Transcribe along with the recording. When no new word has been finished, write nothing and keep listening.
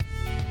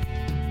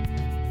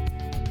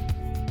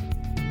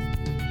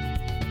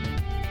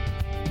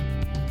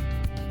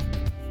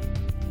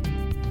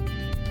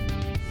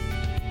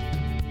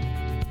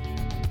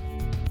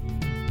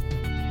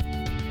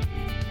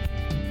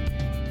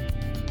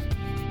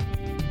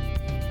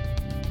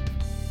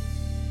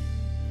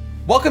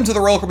Welcome to the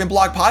Royal Caribbean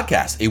Blog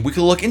Podcast, a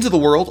weekly look into the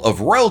world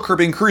of Royal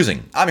Caribbean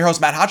cruising. I'm your host,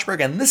 Matt Hochberg,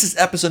 and this is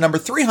episode number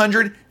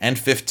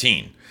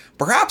 315.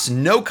 Perhaps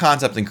no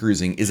concept in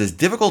cruising is as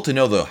difficult to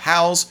know the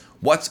hows,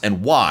 whats,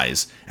 and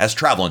whys as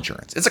travel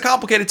insurance. It's a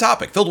complicated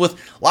topic filled with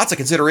lots of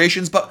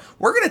considerations, but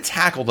we're going to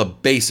tackle the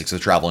basics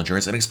of travel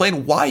insurance and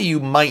explain why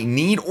you might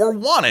need or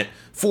want it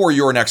for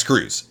your next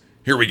cruise.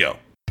 Here we go.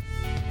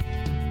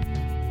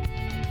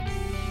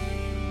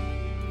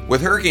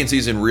 With hurricane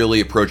season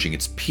really approaching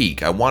its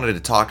peak, I wanted to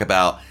talk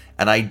about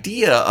an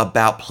idea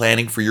about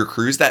planning for your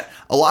cruise that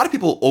a lot of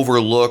people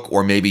overlook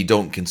or maybe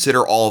don't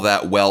consider all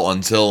that well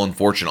until,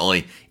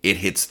 unfortunately, it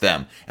hits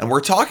them. And we're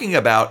talking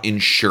about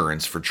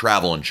insurance, for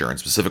travel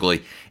insurance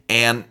specifically.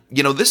 And,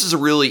 this is a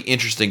really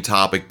interesting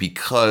topic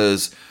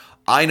because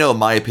I know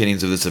my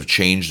opinions of this have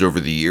changed over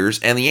the years.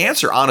 And the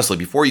answer, honestly,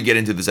 before you get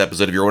into this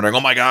episode, if you're wondering, oh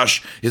my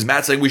gosh, is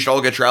Matt saying we should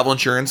all get travel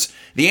insurance?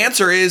 The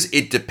answer is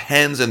it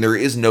depends, and there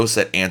is no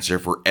set answer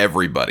for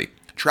everybody.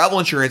 Travel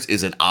insurance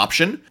is an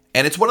option,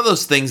 and it's one of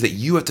those things that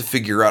you have to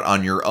figure out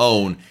on your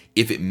own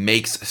if it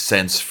makes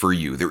sense for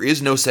you. There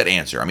is no set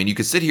answer. I mean, you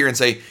could sit here and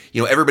say,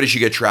 everybody should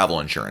get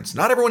travel insurance.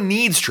 Not everyone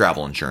needs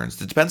travel insurance.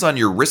 It depends on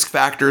your risk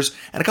factors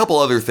and a couple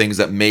other things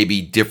that may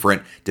be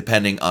different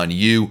depending on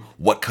you,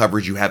 what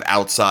coverage you have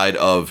outside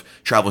of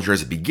travel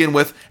insurance to begin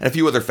with, and a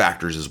few other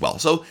factors as well.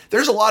 So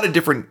there's a lot of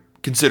different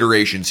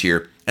considerations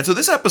here. And so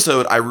this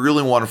episode, I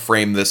really want to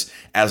frame this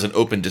as an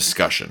open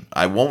discussion.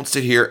 I won't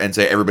sit here and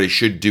say everybody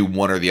should do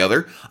one or the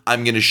other.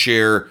 I'm going to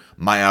share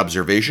my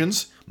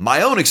observations,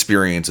 my own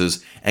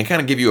experiences, and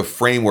kind of give you a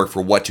framework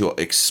for what to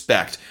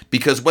expect.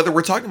 Because whether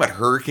we're talking about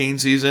hurricane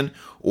season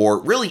or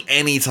really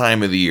any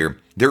time of the year,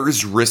 there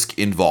is risk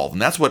involved.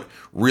 And that's what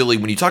really,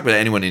 when you talk about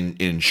anyone in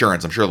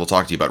insurance, I'm sure they'll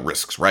talk to you about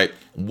risks, right?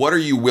 What are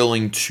you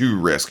willing to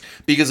risk?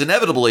 Because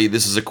inevitably,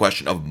 this is a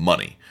question of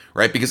money,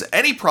 right? Because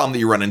any problem that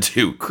you run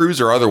into,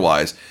 cruise or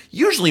otherwise,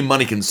 usually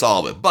money can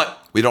solve it. But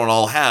we don't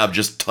all have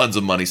just tons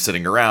of money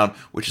sitting around,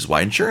 which is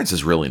why insurance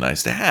is really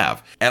nice to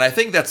have. And I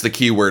think that's the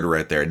key word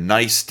right there,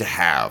 nice to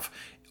have.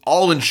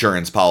 All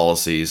insurance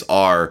policies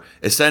are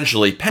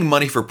essentially paying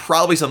money for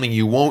probably something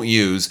you won't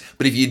use,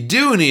 but if you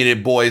do need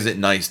it, boy, is it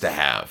nice to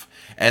have.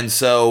 And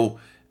so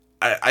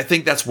I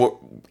think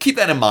keep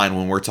that in mind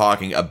when we're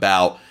talking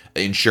about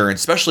insurance,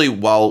 especially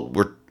while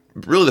we're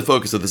really the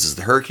focus of this is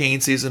the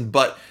hurricane season,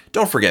 but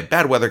don't forget,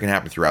 bad weather can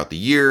happen throughout the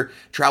year.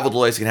 Travel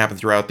delays can happen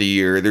throughout the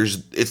year.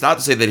 It's not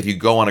to say that if you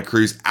go on a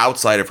cruise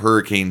outside of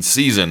hurricane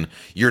season,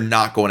 you're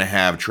not going to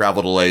have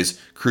travel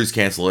delays, cruise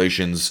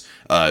cancellations,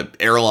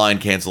 airline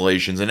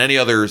cancellations, and any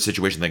other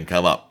situation that can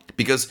come up.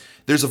 Because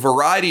there's a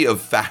variety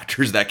of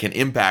factors that can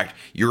impact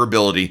your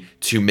ability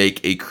to make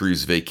a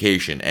cruise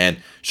vacation. And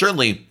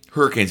certainly,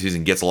 hurricane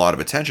season gets a lot of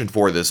attention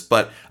for this,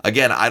 but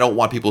again, I don't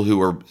want people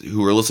who are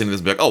listening to this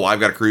to be like, oh, I've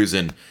got a cruise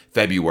in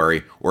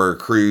February or a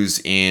cruise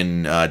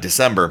in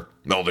December.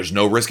 No, there's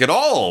no risk at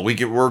all.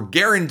 We're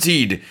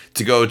guaranteed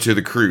to go to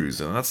the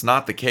cruise, and that's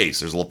not the case.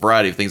 There's a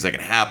variety of things that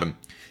can happen,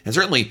 and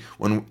certainly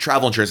when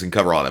travel insurance can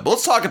cover all that. But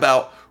let's talk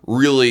about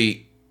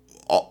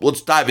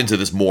let's dive into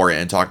this more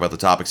and talk about the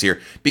topics here,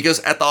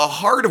 because at the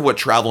heart of what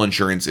travel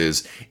insurance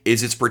is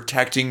it's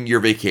protecting your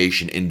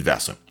vacation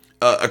investment.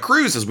 A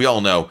cruise, as we all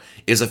know,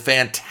 is a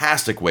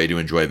fantastic way to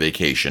enjoy a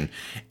vacation,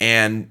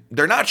 and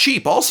they're not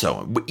cheap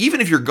also. Even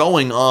if you're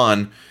going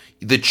on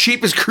the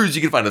cheapest cruise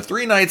you can find, a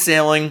 3-night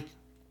sailing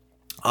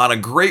on a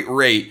great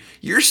rate,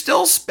 you're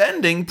still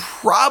spending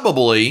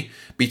probably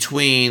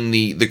between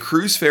the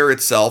cruise fare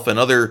itself and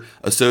other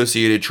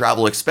associated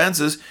travel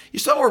expenses, you're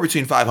somewhere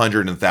between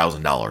 $500 and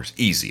 $1,000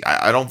 easy.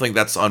 I don't think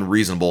that's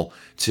unreasonable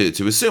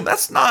to assume.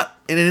 That's not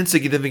an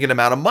insignificant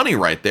amount of money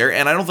right there,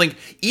 and I don't think,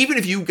 even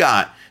if you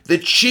got the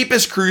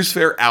cheapest cruise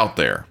fare out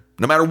there,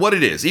 no matter what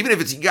it is, even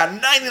if you got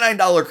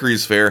 $99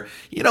 cruise fare,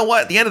 you know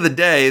what? At the end of the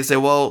day, they say,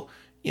 well,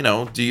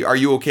 are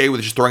you okay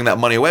with just throwing that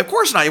money away? Of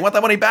course not. You want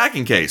that money back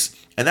in case.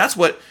 And that's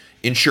what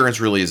insurance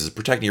really is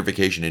protecting your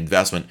vacation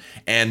investment.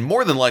 And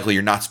more than likely,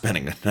 you're not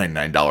spending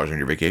 $99 on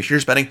your vacation. You're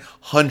spending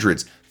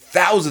hundreds,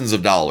 thousands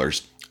of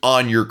dollars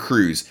on your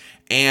cruise.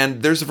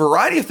 And there's a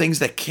variety of things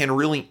that can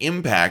really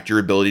impact your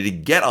ability to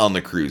get on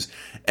the cruise.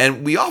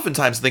 And we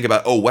oftentimes think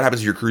about, what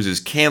happens if your cruise is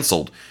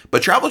canceled?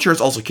 But travel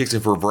insurance also kicks in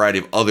for a variety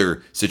of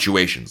other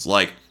situations,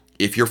 like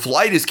if your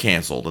flight is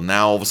canceled and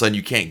now all of a sudden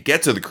you can't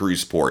get to the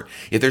cruise port,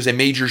 if there's a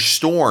major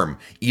storm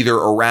either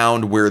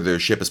around where the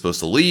ship is supposed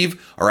to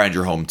leave, around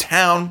your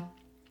hometown,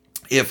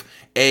 if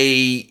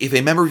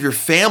a member of your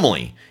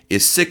family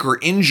is sick or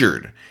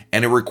injured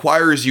and it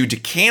requires you to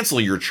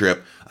cancel your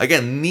trip,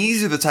 again,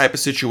 these are the type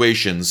of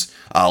situations,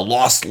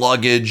 lost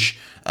luggage,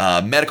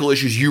 medical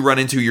issues you run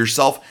into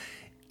yourself.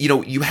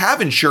 You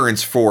have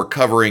insurance for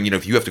covering,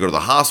 if you have to go to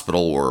the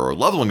hospital or a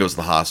loved one goes to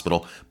the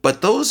hospital,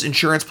 but those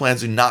insurance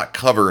plans do not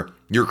cover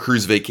your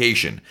cruise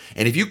vacation.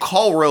 And if you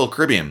call Royal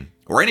Caribbean,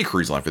 or any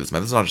cruise line for this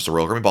matter, this is not just a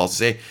Royal Caribbean policy,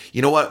 say,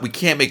 you know what, we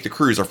can't make the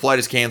cruise, our flight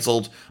is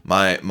canceled,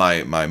 my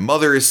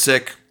mother is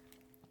sick,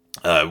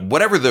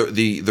 whatever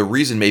the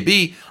reason may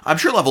be, I'm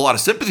sure they'll have a lot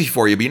of sympathy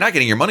for you, but you're not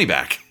getting your money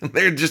back.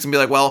 They're just gonna be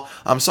like, well,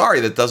 I'm sorry,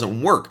 that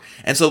doesn't work.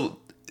 And so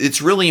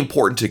it's really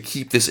important to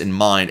keep this in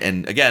mind.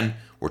 And again,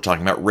 we're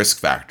talking about risk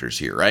factors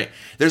here, right?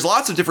 There's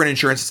lots of different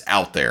insurances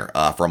out there,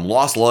 from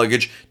lost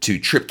luggage to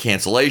trip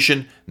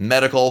cancellation,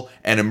 medical,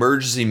 and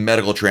emergency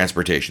medical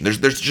transportation.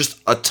 There's just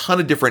a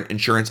ton of different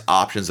insurance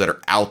options that are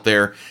out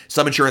there.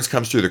 Some insurance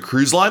comes through the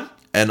cruise line,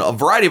 and a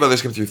variety of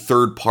others come through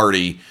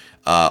third-party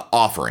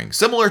offerings,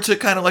 similar to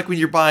kind of like when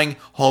you're buying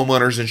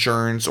homeowners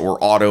insurance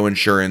or auto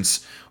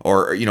insurance,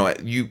 or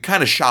you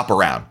kind of shop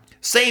around.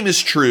 Same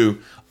is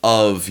true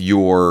of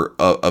your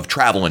of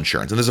travel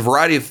insurance, and there's a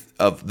variety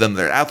of them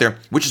that are out there,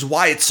 which is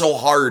why it's so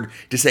hard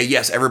to say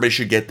yes, everybody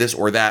should get this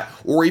or that,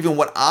 or even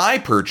what I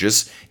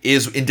purchase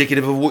is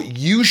indicative of what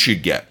you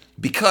should get,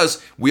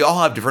 because we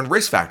all have different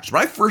risk factors.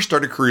 When I first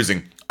started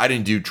cruising, I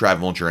didn't do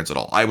travel insurance at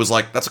all. I was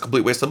like, that's a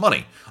complete waste of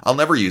money. I'll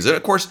never use it.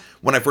 Of course,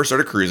 when I first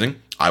started cruising,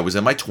 I was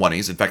in my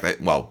 20s. In fact,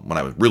 when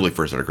I really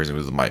first started cruising, it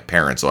was with my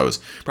parents, so I was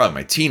probably in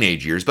my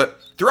teenage years. But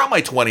throughout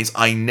my 20s,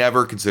 I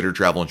never considered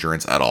travel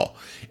insurance at all.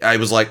 I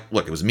was like,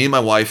 look, it was me and my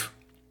wife.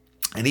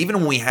 And even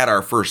when we had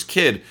our first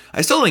kid,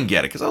 I still didn't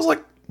get it because I was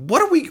like, what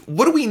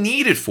do we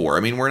need it for? I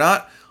mean, we're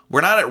not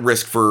at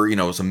risk for,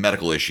 some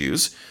medical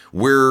issues.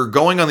 We're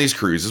going on these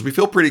cruises. We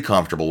feel pretty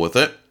comfortable with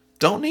it.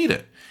 Don't need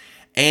it.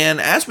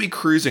 And as we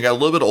cruised and got a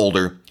little bit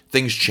older,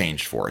 things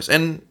changed for us.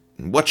 And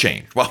what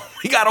changed? Well,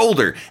 we got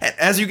older. And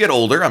as you get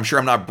older, I'm sure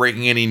I'm not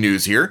breaking any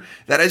news here,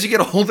 that as you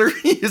get older,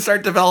 you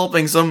start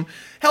developing some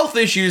health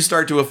issues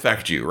start to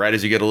affect you, right?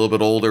 As you get a little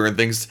bit older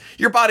and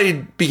your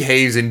body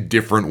behaves in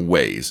different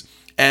ways.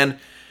 And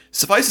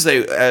suffice to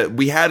say,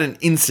 we had an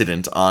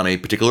incident on a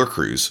particular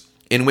cruise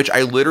in which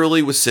I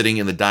literally was sitting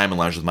in the Diamond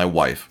Lounge with my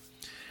wife.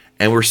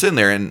 And we were sitting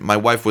there, and my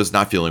wife was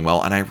not feeling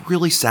well. And I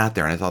really sat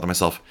there and I thought to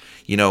myself,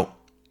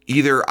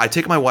 either I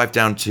take my wife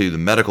down to the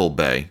medical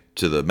bay,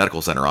 to the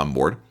medical center on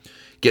board,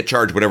 get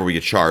charged whatever we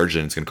get charged,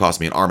 and it's going to cost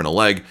me an arm and a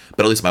leg,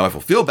 but at least my wife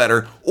will feel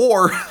better,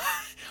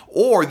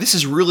 or this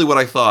is really what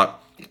I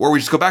thought, or we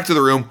just go back to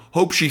the room,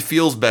 hope she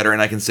feels better,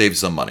 and I can save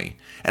some money.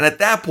 And at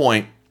that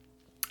point,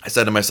 I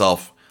said to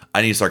myself,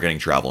 I need to start getting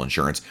travel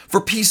insurance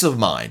for peace of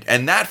mind.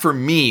 And that, for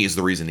me, is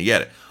the reason to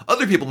get it.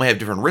 Other people may have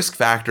different risk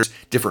factors,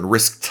 different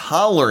risk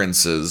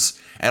tolerances,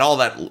 and all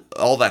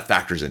that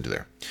factors into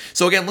there.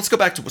 So again, let's go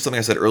back to something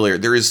I said earlier.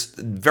 There is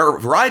a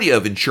variety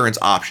of insurance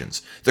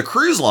options. The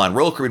cruise line,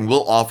 Royal Caribbean,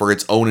 will offer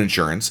its own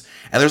insurance,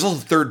 and there's also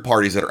third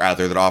parties that are out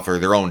there that offer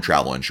their own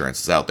travel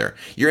insurances out there.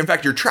 In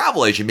fact, your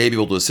travel agent may be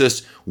able to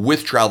assist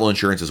with travel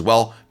insurance as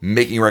well,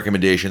 making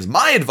recommendations.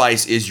 My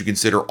advice is you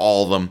consider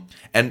all of them,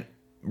 and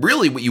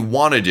really what you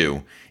want to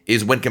do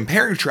is when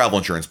comparing travel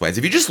insurance plans,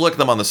 if you just look at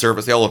them on the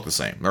surface, they all look the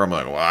same. They're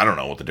like, well, I don't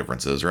know what the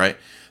difference is, right?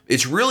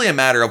 It's really a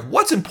matter of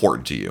what's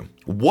important to you.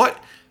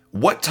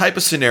 What type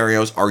of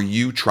scenarios are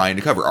you trying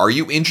to cover? Are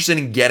you interested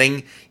in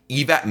getting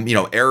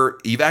air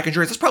evac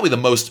insurance? That's probably the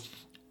most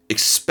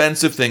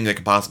expensive thing that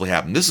could possibly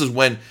happen. This is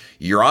when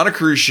you're on a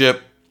cruise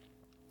ship,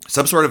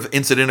 some sort of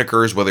incident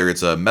occurs, whether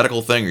it's a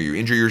medical thing or you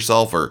injure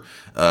yourself or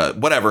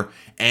whatever,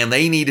 and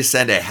they need to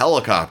send a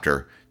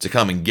helicopter to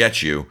come and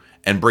get you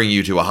and bring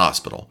you to a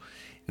hospital.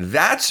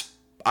 That's,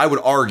 I would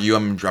argue,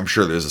 I'm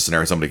sure there's a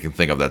scenario somebody can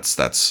think of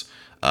that's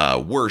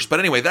worse. But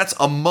anyway, that's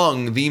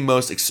among the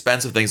most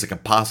expensive things that can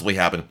possibly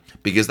happen,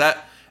 because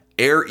that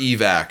air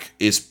evac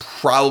is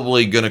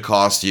probably going to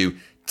cost you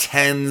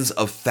tens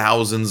of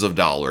thousands of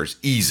dollars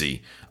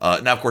easy.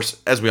 Now, of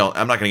course, as we all,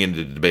 I'm not going to get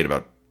into the debate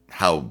about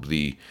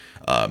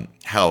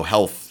how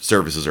health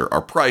services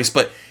are priced,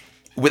 but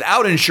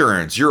without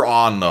insurance, you're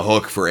on the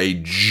hook for a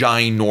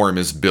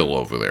ginormous bill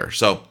over there.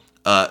 So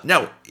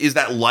now, is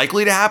that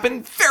likely to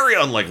happen? Very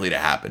unlikely to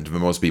happen to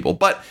most people,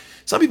 but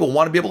some people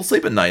want to be able to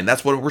sleep at night, and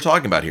that's what we're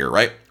talking about here,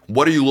 right?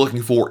 What are you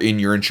looking for in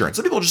your insurance?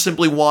 Some people just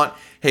simply want,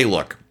 hey,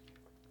 look,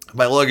 if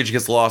my luggage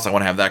gets lost, I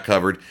want to have that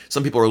covered.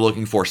 Some people are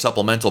looking for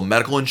supplemental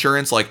medical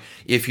insurance. Like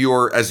if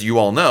you're, as you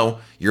all know,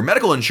 your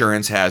medical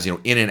insurance has, in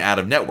and out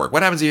of network.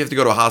 What happens if you have to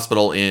go to a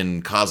hospital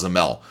in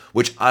Cozumel,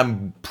 which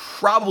I'm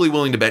probably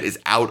willing to bet is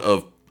out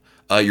of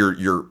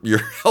your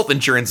health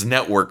insurance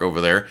network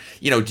over there?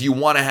 Do you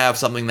want to have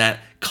something that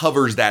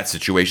covers that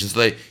situation so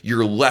that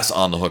you're less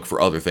on the hook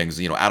for other things,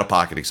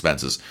 out-of-pocket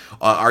expenses?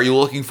 Are you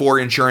looking for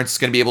insurance that's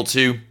going to be able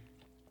to,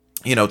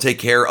 take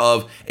care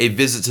of a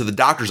visit to the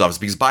doctor's office?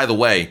 Because, by the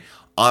way,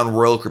 on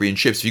Royal Caribbean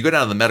ships, if you go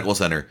down to the medical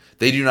center,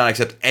 they do not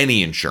accept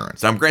any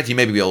insurance. Now, granted, you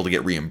may be able to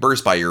get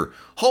reimbursed by your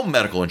home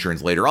medical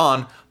insurance later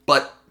on,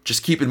 but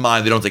just keep in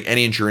mind they don't take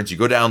any insurance. You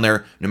go down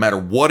there, no matter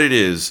what it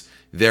is,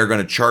 they're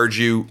going to charge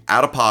you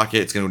out of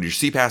pocket. It's going to go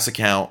to your CPAS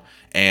account,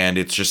 and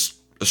it's just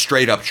a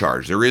straight up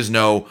charge. There is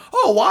no,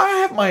 I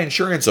have my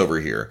insurance over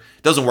here.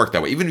 It doesn't work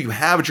that way. Even if you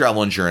have a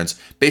travel insurance,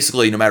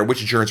 basically, no matter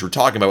which insurance we're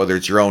talking about, whether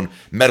it's your own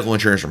medical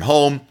insurance from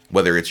home,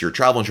 whether it's your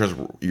travel insurance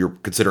you're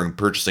considering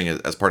purchasing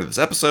as part of this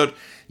episode,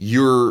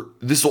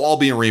 this will all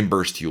be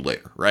reimbursed to you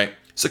later, right?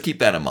 So keep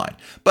that in mind.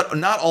 But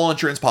not all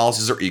insurance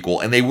policies are equal,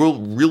 and they will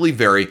really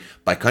vary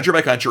by country,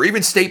 or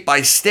even state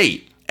by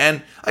state.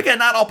 And again,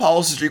 not all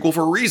policies are equal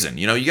for a reason.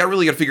 You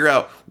really got to figure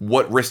out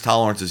what risk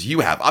tolerances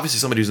you have. Obviously,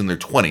 somebody who's in their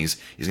 20s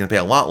is going to pay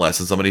a lot less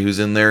than somebody who's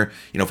in their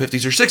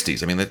 50s or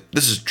 60s. I mean,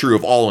 this is true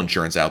of all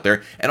insurance out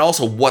there, and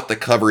also what the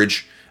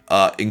coverage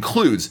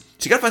includes.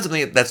 So you got to find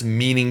something that's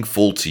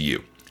meaningful to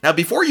you. Now,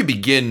 before you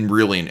begin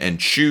really and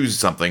choose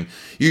something,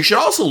 you should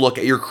also look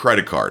at your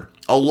credit card.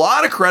 A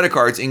lot of credit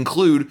cards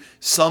include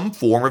some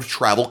form of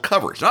travel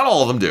coverage. Not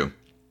all of them do,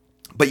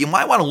 but you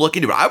might want to look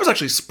into it. I was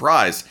actually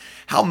surprised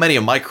how many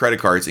of my credit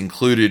cards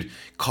included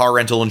car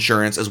rental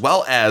insurance as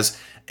well as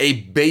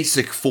a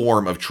basic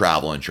form of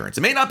travel insurance.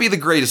 It may not be the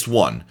greatest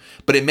one,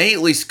 but it may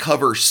at least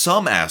cover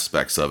some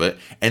aspects of it.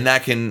 And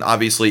that can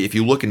obviously, if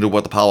you look into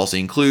what the policy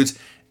includes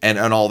and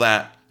all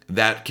that,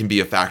 that can be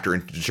a factor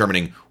in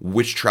determining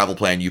which travel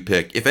plan you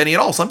pick, if any at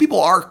all. Some people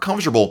are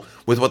comfortable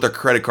with what their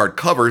credit card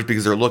covers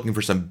because they're looking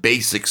for some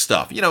basic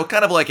stuff.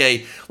 Kind of like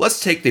let's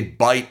take the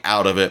bite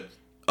out of it,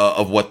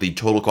 of what the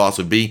total cost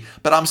would be,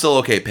 but I'm still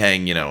okay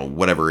paying,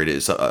 whatever it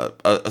is,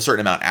 a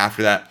certain amount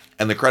after that.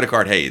 And the credit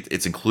card, hey,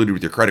 it's included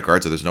with your credit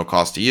card, so there's no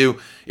cost to you.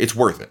 It's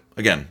worth it.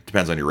 Again,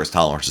 depends on your risk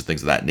tolerances,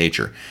 things of that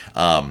nature.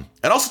 And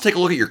also take a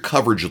look at your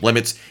coverage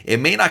limits. It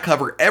may not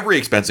cover every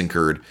expense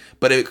incurred,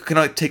 but it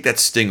can take that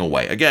sting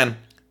away. Again,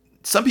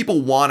 some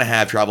people want to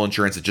have travel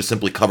insurance that just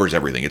simply covers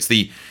everything. It's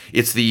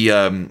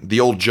the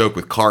old joke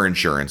with car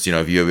insurance.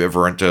 If you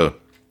ever rent a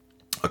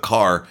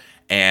car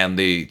and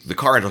the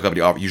car rental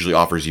company usually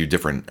offers you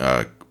different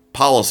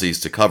policies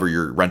to cover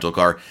your rental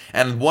car.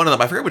 And one of them,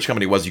 I forget which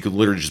company it was, you could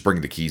literally just bring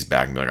the keys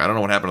back and be like, I don't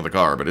know what happened to the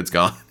car, but it's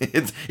gone.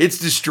 It's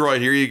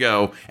destroyed. Here you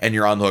go. And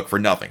you're on the hook for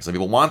nothing. Some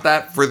people want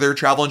that for their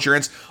travel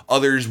insurance.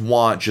 Others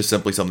want just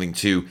simply something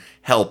to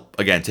help,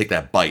 again, take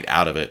that bite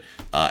out of it.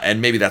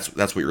 And maybe that's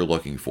what you're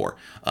looking for.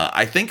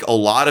 I think a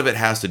lot of it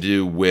has to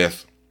do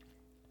with,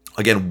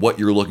 again, what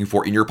you're looking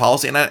for in your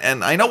policy. And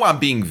I know I'm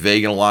being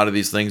vague in a lot of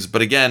these things,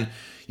 but again,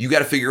 you got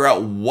to figure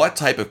out what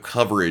type of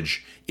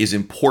coverage is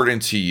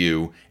important to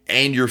you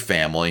and your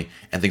family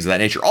and things of that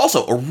nature.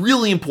 Also, a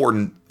really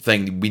important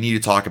thing we need to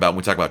talk about when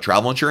we talk about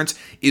travel insurance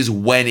is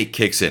when it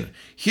kicks in.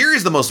 Here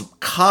is the most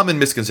common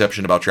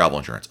misconception about travel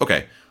insurance.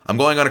 Okay, I'm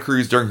going on a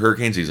cruise during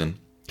hurricane season.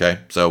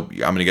 Okay, so I'm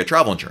going to get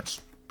travel insurance.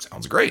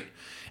 Sounds great.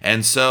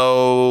 And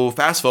so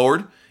fast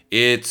forward,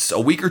 it's a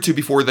week or two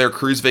before their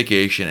cruise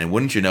vacation, and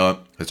wouldn't you know it,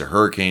 there's a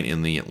hurricane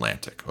in the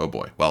Atlantic. Oh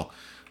boy. Well,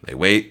 they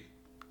wait,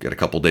 get a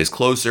couple days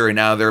closer, and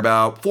now they're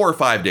about 4 or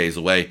 5 days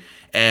away.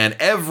 And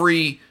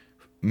every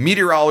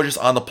meteorologist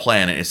on the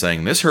planet is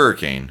saying this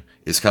hurricane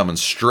is coming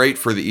straight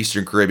for the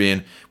Eastern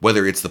Caribbean,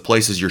 whether it's the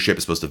places your ship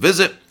is supposed to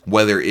visit,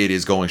 whether it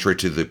is going straight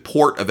to the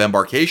port of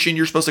embarkation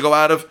you're supposed to go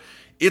out of.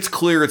 It's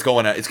clear it's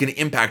going out. It's going to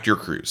impact your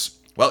cruise.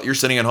 Well, you're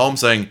sitting at home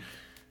saying,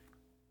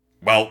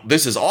 well,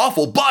 this is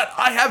awful, but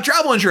I have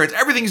travel insurance.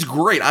 Everything's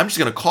great. I'm just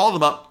going to call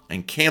them up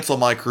and cancel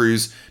my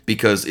cruise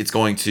because it's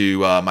going to,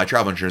 my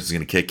travel insurance is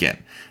going to kick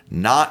in.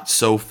 Not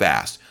so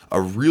fast. A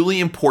really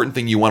important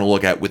thing you want to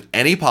look at with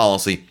any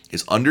policy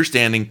is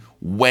understanding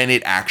when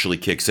it actually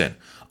kicks in.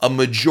 A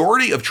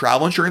majority of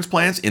travel insurance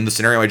plans in the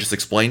scenario I just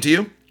explained to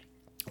you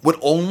would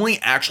only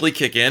actually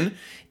kick in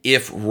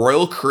if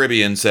Royal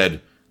Caribbean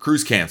said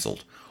cruise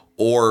canceled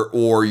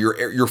or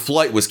your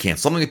flight was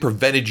canceled, something that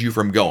prevented you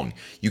from going.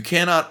 You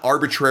cannot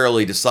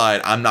arbitrarily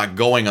decide I'm not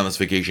going on this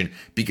vacation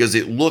because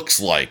it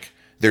looks like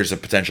there's a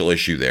potential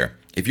issue there.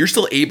 If you're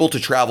still able to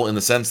travel in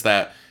the sense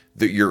that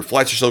your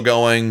flights are still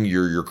going,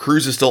 your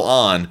cruise is still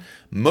on,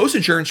 most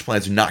insurance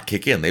plans do not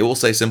kick in. They will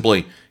say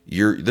simply,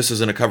 this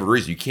isn't a covered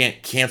reason. You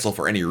can't cancel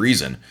for any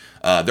reason.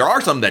 There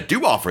are some that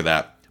do offer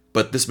that,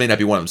 but this may not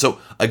be one of them. So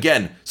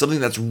again, something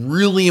that's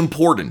really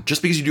important,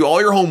 just because you do all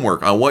your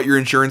homework on what your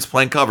insurance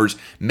plan covers,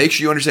 make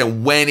sure you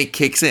understand when it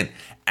kicks in.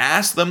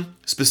 Ask them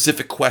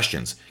specific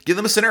questions. Give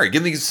them a scenario.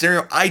 Give them the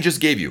scenario I just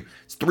gave you.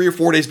 It's 3 or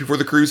 4 days before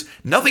the cruise.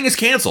 Nothing is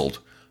canceled.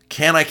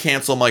 Can I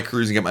cancel my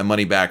cruise and get my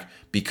money back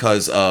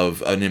because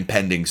of an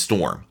impending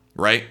storm,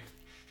 right?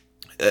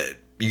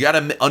 You got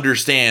to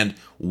understand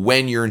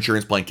when your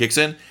insurance plan kicks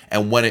in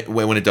and when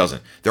it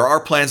doesn't. There are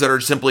plans that are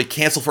simply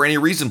cancel for any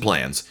reason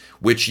plans,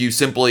 which you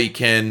simply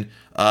can,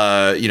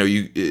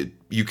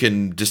 you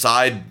can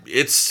decide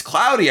it's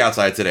cloudy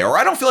outside today, or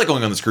I don't feel like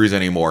going on this cruise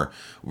anymore.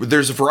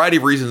 There's a variety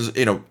of reasons,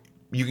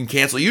 you can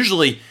cancel.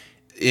 Usually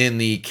in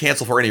the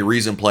cancel for any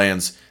reason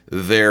plans,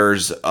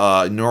 there's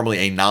normally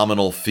a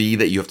nominal fee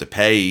that you have to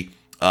pay,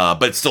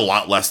 but it's still a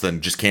lot less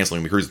than just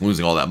canceling the cruise and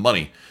losing all that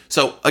money.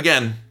 So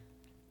again,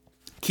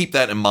 keep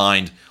that in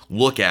mind.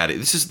 Look at it.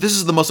 This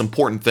is the most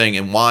important thing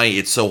and why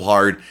it's so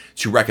hard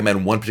to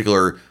recommend one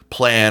particular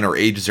plan or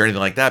agency or anything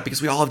like that,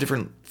 because we all have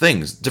different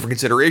things, different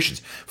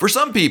considerations. For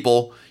some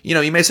people,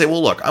 you may say,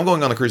 well, look, I'm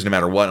going on the cruise no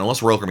matter what,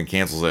 unless Royal Caribbean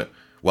cancels it.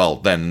 Well,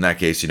 then in that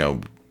case,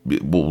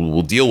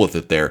 we'll deal with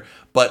it there.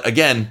 But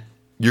again,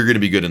 you're going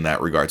to be good in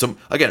that regard. So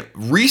again,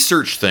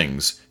 research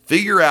things,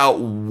 figure out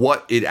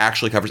what it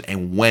actually covers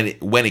and when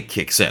it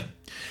kicks in.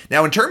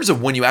 Now, in terms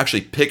of when you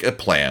actually pick a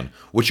plan,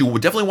 what you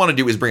would definitely want to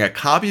do is bring a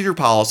copy of your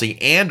policy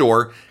and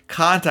or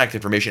contact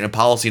information and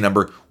policy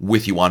number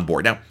with you on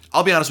board. Now,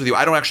 I'll be honest with you,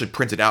 I don't actually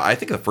print it out. I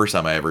think the first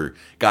time I ever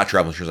got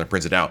travel insurance, I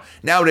printed it out.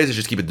 Nowadays, I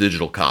just keep a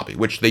digital copy,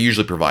 which they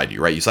usually provide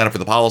you, right? You sign up for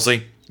the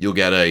policy, you'll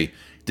get a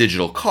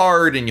digital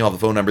card and you'll have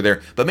the phone number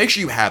there, but make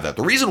sure you have that.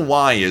 The reason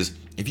why is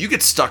if you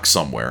get stuck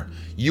somewhere,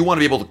 you want to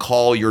be able to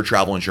call your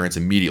travel insurance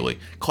immediately.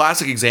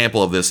 Classic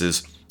example of this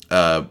is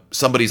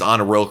somebody's on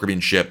a Royal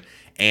Caribbean ship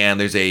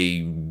and there's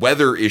a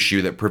weather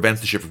issue that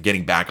prevents the ship from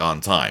getting back on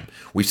time.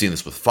 We've seen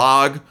this with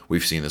fog.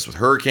 We've seen this with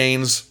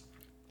hurricanes.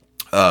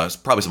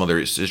 Probably some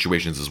other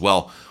situations as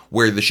well,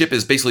 where the ship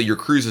is basically your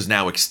cruise is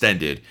now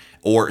extended,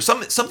 or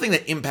something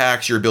that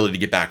impacts your ability to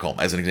get back home.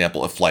 As an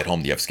example, a flight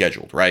home that you have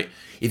scheduled, right?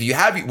 If you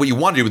have what you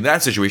want to do in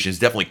that situation is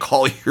definitely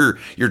call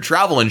your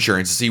travel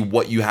insurance to see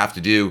what you have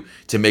to do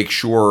to make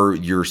sure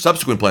your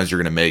subsequent plans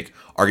you're going to make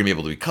are going to be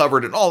able to be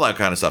covered and all that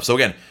kind of stuff. So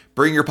again,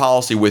 bring your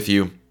policy with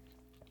you.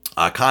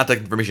 Contact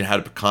information, how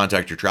to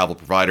contact your travel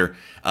provider,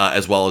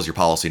 as well as your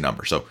policy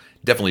number. So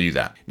definitely do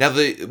that. Now,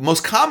 the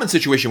most common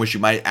situation in which you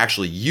might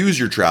actually use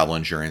your travel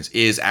insurance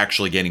is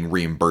actually getting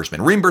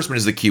reimbursement. Reimbursement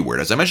is the key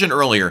word. As I mentioned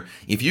earlier,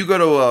 if you go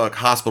to a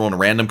hospital in a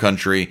random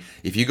country,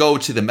 if you go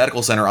to the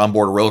medical center on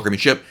board a Royal Caribbean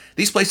ship,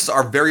 these places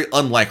are very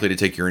unlikely to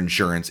take your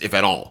insurance, if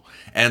at all.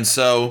 And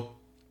so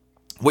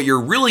what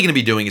you're really going to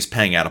be doing is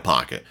paying out of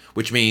pocket,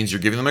 which means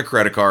you're giving them a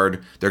credit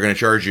card. They're going to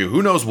charge you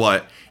who knows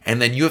what, and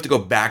then you have to go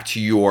back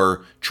to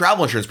your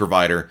travel insurance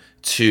provider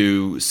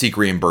to seek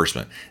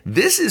reimbursement.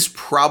 This is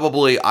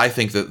probably, I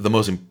think, one of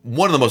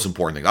the most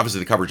important things.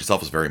 Obviously, the coverage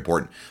itself is very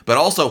important, but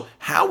also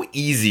how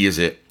easy is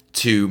it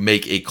to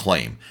make a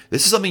claim?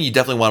 This is something you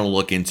definitely want to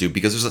look into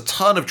because there's a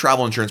ton of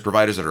travel insurance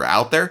providers that are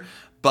out there,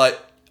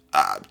 but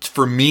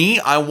for me,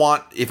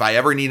 if I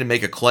ever need to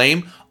make a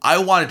claim, I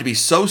want it to be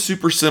so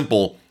super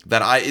simple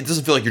that it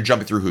doesn't feel like you're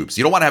jumping through hoops.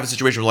 You don't want to have a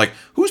situation where like,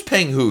 who's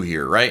paying who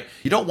here, right?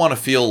 You don't want to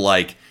feel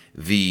like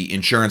the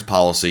insurance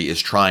policy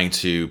is trying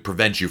to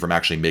prevent you from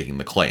actually making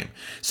the claim.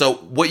 So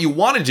what you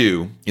want to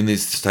do in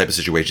these type of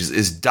situations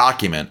is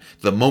document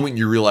the moment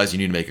you realize you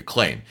need to make a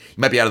claim. You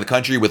might be out of the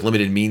country with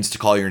limited means to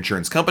call your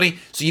insurance company,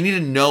 so you need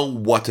to know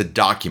what to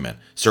document,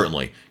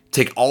 certainly.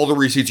 Take all the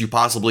receipts you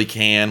possibly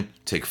can,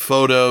 take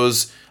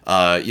photos,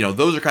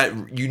 those are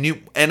kind of, you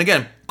need, and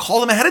again, call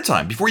them ahead of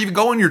time before you even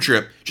go on your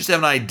trip. Just have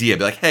an idea.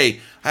 Be like,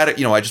 hey, I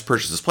just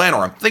purchased this plan,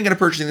 or I'm thinking of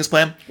purchasing this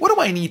plan. What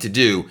do I need to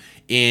do?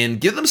 And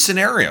give them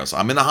scenarios.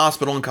 I'm in the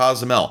hospital in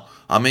Cozumel.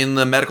 I'm in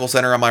the medical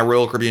center on my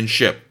Royal Caribbean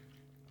ship.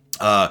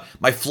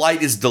 My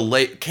flight is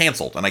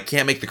canceled, and I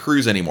can't make the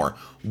cruise anymore.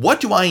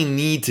 What do I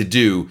need to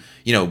do?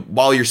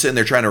 While you're sitting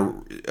there trying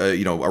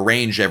to,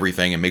 arrange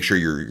everything and make sure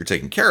you're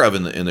taken care of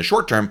in the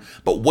short term.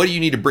 But what do you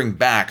need to bring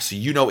back so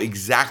you know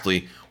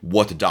exactly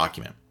what to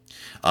document?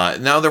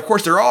 Now, of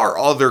course, there are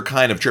other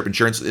kind of trip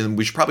insurance, and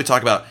we should probably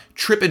talk about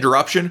trip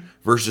interruption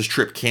versus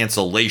trip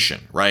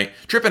cancellation, right?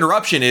 Trip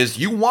interruption is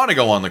you want to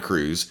go on the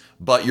cruise,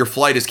 but your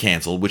flight is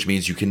canceled, which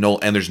means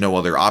and there's no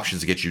other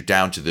options to get you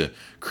down to the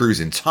cruise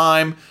in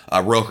time.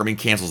 Royal Caribbean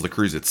cancels the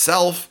cruise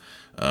itself.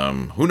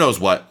 Who knows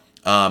what?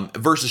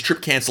 Versus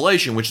trip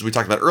cancellation, which as we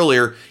talked about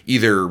earlier,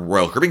 either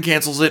Royal Caribbean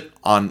cancels it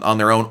on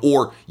their own,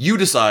 or you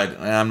decide,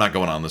 I'm not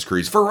going on this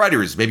cruise for a variety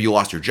of reasons. Maybe you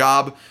lost your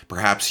job.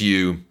 Perhaps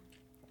you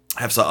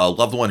have a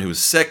loved one who's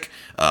sick,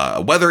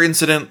 a weather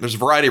incident. There's a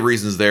variety of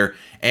reasons there.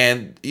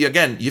 And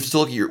again, you have to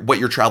look at what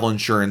your travel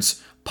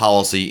insurance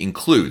policy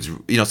includes. So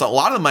a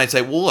lot of them might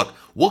say, well, look,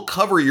 we'll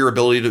cover your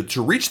ability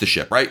to reach the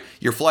ship, right?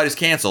 Your flight is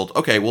canceled.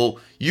 Okay, well,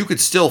 you could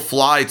still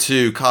fly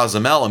to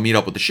Cozumel and meet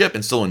up with the ship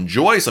and still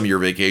enjoy some of your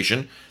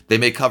vacation. They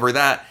may cover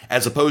that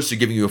as opposed to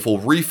giving you a full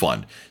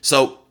refund.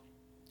 So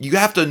you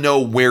have to know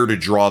where to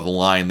draw the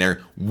line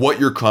there, what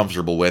you're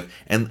comfortable with.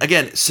 And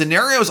again,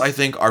 scenarios I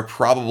think are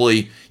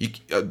probably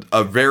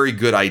a very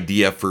good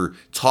idea for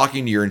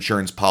talking to your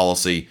insurance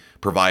policy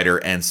provider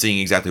and seeing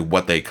exactly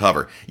what they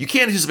cover. You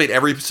can't anticipate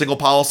every single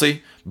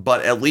policy,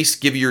 but at least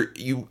give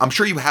I'm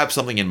sure you have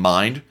something in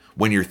mind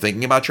when you're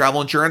thinking about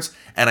travel insurance.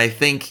 And I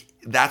think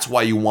that's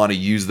why you want to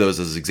use those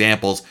as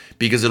examples,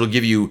 because it'll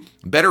give you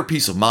better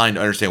peace of mind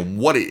to understand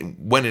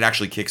when it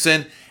actually kicks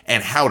in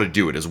and how to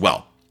do it as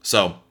well.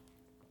 So,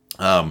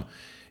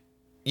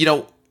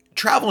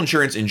 travel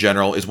insurance in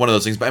general is one of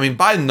those things, but I mean,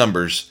 by the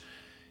numbers,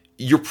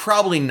 you're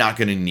probably not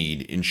going to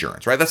need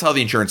insurance, right? That's how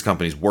the insurance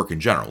companies work in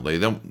general.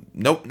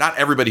 Not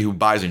everybody who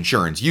buys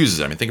insurance uses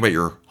it. I mean, think about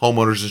your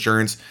homeowner's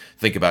insurance,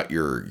 think about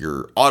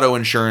your auto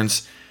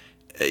insurance.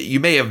 You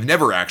may have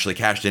never actually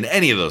cashed in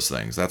any of those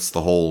things. That's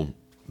the whole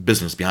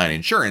business behind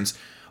insurance.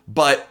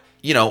 But,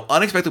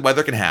 unexpected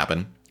weather can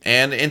happen.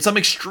 And in some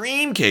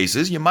extreme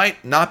cases, you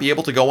might not be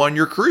able to go on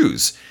your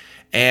cruise.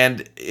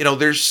 And,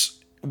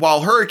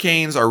 while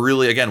hurricanes are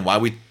really, again, why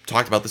we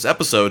talked about this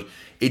episode,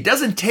 it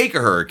doesn't take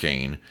a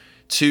hurricane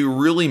to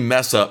really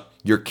mess up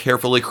your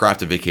carefully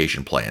crafted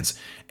vacation plans.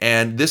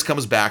 And this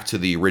comes back to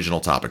the original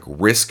topic,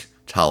 risk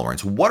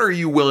tolerance. What are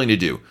you willing to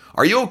do?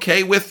 Are you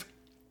okay with,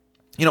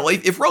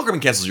 if Royal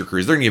Caribbean cancels your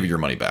cruise, they're going to give you your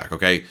money back,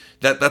 okay?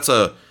 That's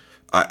a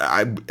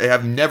I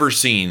have never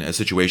seen a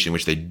situation in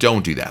which they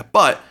don't do that.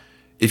 But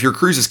if your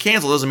cruise is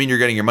canceled, it doesn't mean you're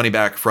getting your money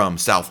back from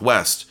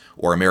Southwest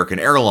or American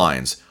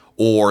Airlines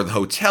or the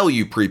hotel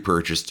you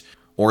pre-purchased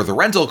or the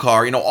rental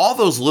car. All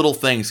those little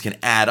things can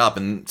add up,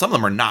 and some of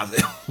them are not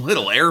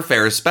little,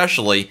 airfare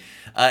especially.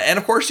 And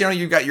of course,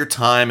 you've got your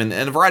time and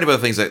a variety of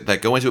other things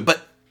that go into it.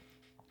 But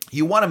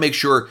you want to make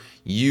sure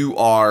you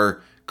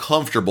are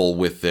comfortable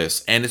with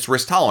this and its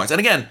risk tolerance. And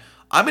again,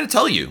 I'm going to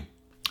tell you,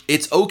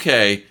 it's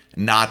okay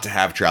not to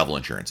have travel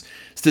insurance.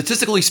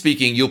 Statistically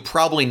speaking, you're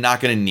probably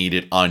not going to need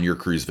it on your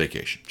cruise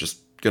vacation. Just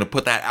going to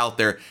put that out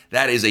there.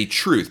 That is a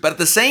truth. But at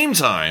the same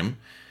time,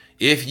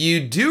 if you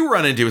do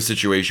run into a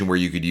situation where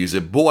you could use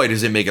it, boy,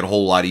 does it make it a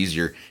whole lot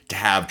easier to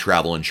have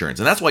travel insurance.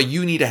 And that's why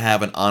you need to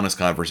have an honest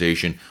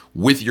conversation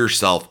with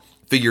yourself,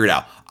 figure it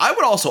out. I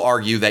would also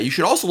argue that you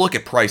should also look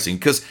at pricing,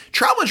 because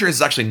travel insurance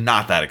is actually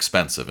not that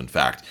expensive. In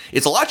fact,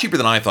 it's a lot cheaper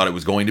than I thought it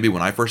was going to be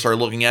when I first started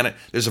looking at it.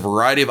 There's a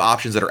variety of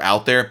options that are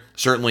out there.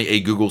 Certainly a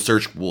Google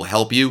search will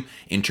help you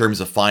in terms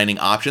of finding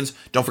options.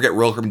 Don't forget,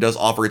 Royal Caribbean does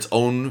offer its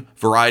own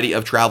variety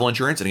of travel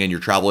insurance. And again, your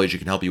travel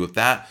agent can help you with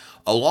that,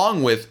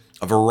 along with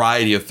a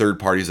variety of third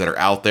parties that are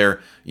out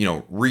there.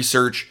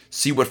 Research,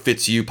 see what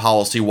fits you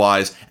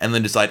policy-wise, and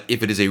then decide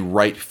if it is a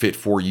right fit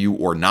for you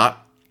or not.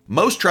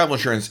 Most travel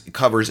insurance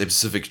covers a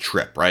specific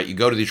trip, right? You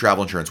go to the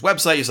travel insurance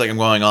website, you say, I'm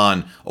going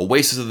on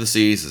Oasis of the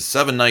Seas, a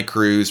 7-night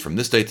cruise from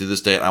this date to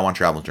this date. I want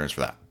travel insurance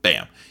for that.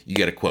 Bam, you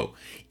get a quote.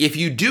 If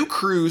you do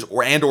cruise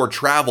or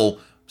travel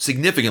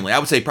significantly, I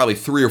would say probably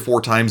 3 or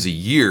 4 times a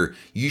year,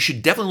 you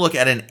should definitely look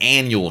at an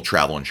annual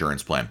travel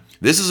insurance plan.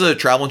 This is a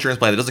travel insurance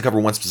plan that doesn't cover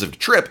one specific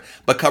trip,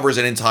 but covers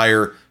an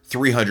entire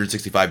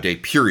 365-day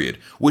period,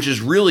 which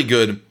is really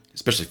good,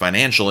 especially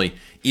financially,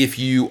 if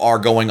you are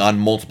going on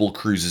multiple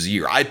cruises a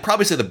year. I'd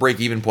probably say the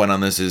break-even point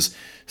on this is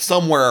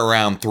somewhere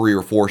around 3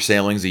 or 4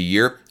 sailings a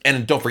year.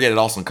 And don't forget, it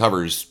also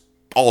covers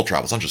all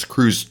travel. It's not just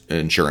cruise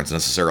insurance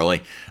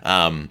necessarily.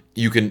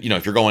 You can,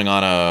 if you're going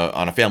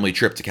on a family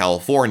trip to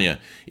California,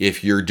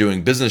 if you're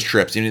doing business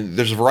trips,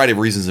 there's a variety of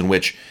reasons in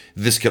which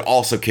this could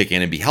also kick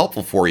in and be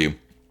helpful for you.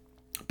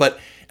 But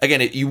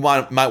again, you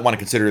might want to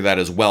consider that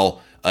as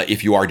well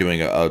if you are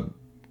doing a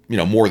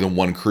more than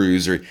one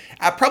cruise, or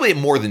probably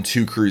more than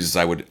 2 cruises.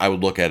 I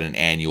would look at an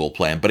annual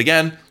plan. But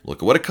again,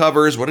 look at what it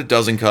covers, what it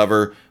doesn't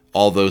cover.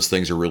 All those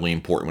things are really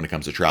important when it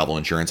comes to travel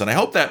insurance. And I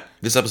hope that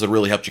this episode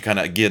really helped you kind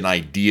of get an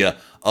idea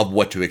of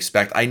what to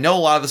expect. I know a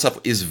lot of the stuff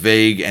is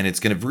vague and it's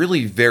going to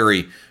really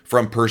vary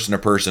from person to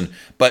person,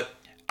 but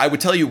I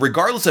would tell you,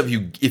 regardless of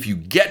if you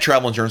get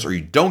travel insurance or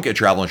you don't get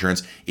travel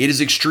insurance, it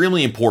is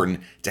extremely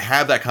important to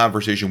have that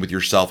conversation with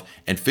yourself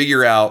and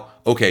figure out,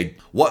 okay,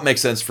 what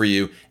makes sense for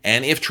you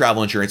and if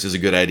travel insurance is a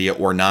good idea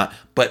or not.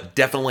 But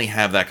definitely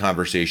have that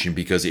conversation,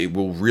 because it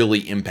will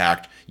really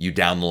impact you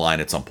down the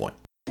line at some point.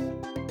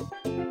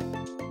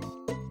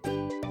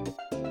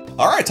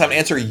 All right, time to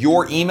answer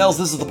your emails.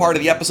 This is the part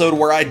of the episode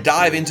where I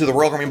dive into the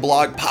Royal Caribbean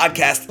Blog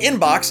podcast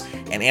inbox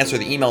and answer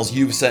the emails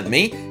you've sent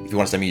me. If you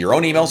want to send me your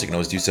own emails, you can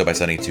always do so by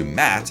sending it to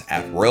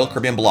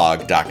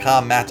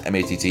matt@royalcaribbeanblog.com, Matt,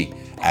 M-A-T-T,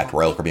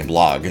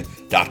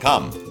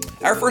 @royalcaribbeanblog.com.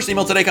 Our first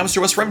email today comes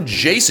to us from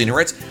Jason, who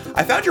writes,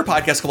 I found your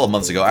podcast a couple of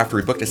months ago after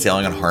we booked a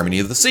sailing on Harmony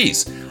of the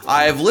Seas.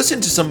 I've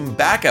listened to some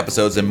back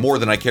episodes and more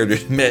than I care to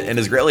admit, and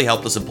has greatly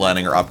helped us in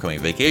planning our upcoming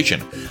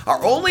vacation.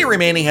 Our only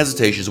remaining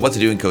hesitation is what to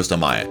do in Costa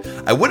Maya.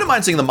 I wouldn't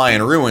mind seeing the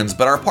Mayan ruins,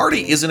 but our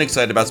party isn't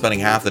excited about spending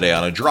half the day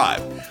on a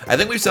drive. I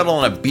think we've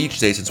settled on a beach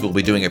day since we'll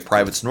be doing a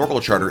private snorkel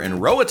charter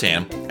in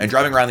Roatan and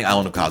driving around the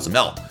island of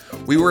Cozumel.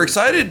 We were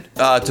excited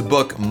to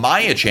book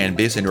Maya Chan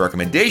based on your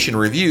recommendation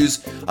reviews.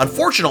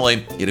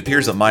 Unfortunately, it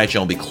appears that Maya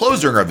Chan will be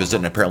closed during our visit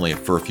and apparently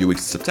for a few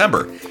weeks in September.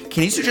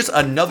 Can you suggest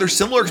another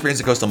similar experience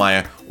in Costa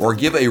Maya, or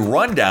give a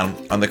rundown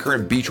on the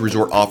current beach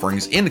resort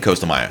offerings in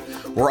Costa Maya?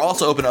 We're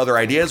also open to other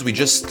ideas. We're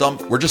just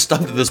stumped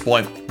at this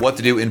point what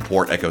to do in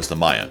port at Costa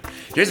Maya.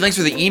 Jason, thanks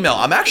for the email.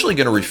 I'm actually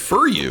going to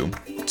refer you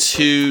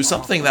to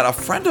something that a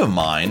friend of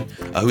mine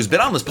who's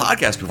been on this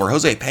podcast before,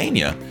 Jose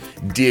Pena,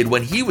 did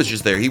when he was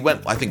just there. He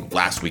went, I think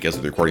last week as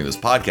we're recording this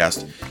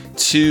podcast,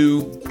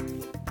 to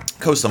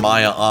Costa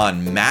Maya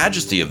on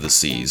Majesty of the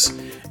Seas,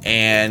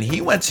 and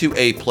he went to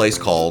a place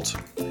called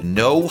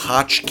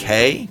Nohoch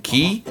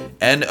Key,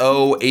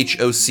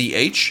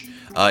 Nohoch.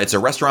 It's a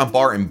restaurant,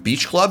 bar, and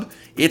beach club.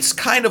 It's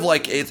kind of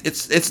like,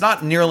 it's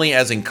not nearly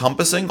as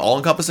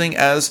all-encompassing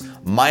as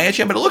Maya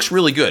Chan, but it looks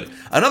really good.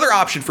 Another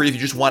option for you if you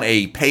just want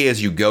a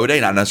pay-as-you-go day,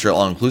 not necessarily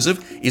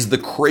all-inclusive, is the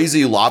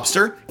Crazy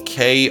Lobster,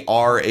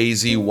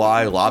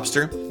 Krazy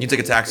Lobster. You can take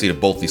a taxi to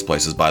both these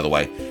places, by the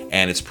way,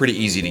 and it's pretty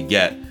easy to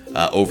get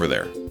over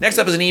there. Next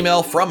up is an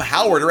email from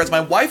Howard, who writes, my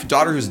wife,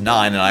 daughter who's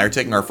 9, and I are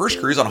taking our first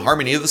cruise on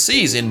Harmony of the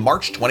Seas in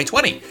March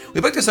 2020.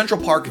 We booked a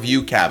Central Park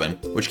View cabin,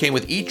 which came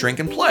with eat, drink,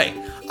 and play.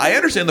 I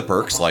understand the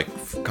perks, like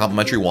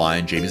complimentary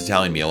wine, Jamie's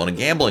Italian meal, and a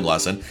gambling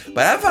lesson,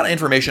 but I haven't found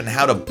information on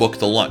how to book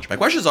the lunch. My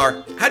questions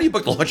are, how do you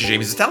book the lunch at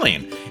Jamie's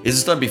Italian? Is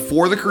this done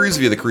before the cruise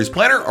via the cruise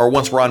planner, or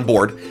once we're on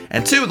board?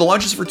 And 2, the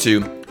lunch is for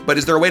 2, but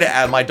is there a way to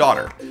add my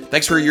daughter?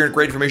 Thanks for your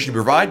great information you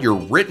provide. Your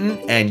written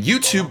and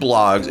YouTube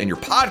blogs and your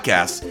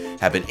podcasts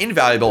have been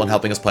invaluable in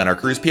helping us plan our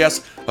cruise.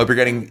 P.S. Hope you're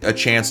getting a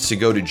chance to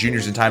go to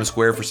Junior's in Times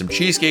Square for some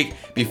cheesecake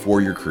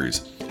before your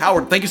cruise.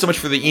 Howard, thank you so much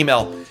for the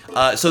email.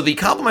 So the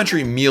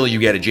complimentary meal you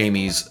get at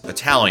Jamie's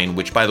Italian,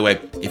 which, by the way,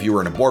 if you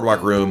were in a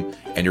boardwalk room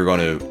and you're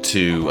going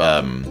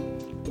to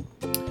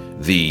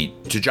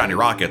Johnny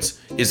Rockets,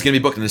 is going to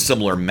be booked in a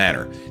similar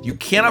manner. You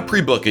cannot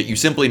pre-book it. You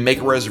simply make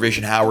a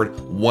reservation, Howard,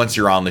 once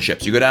you're on the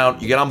ship. So you go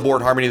down, you get on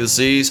board Harmony of the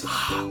Seas.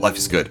 Life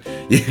is good.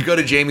 You go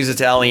to Jamie's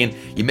Italian,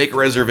 you make a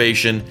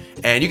reservation,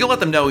 and you can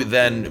let them know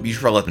then, you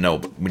should probably let them know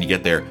when you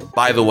get there.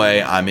 By the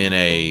way, I'm in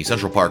a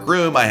Central Park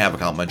room. I have a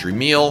complimentary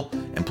meal,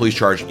 and please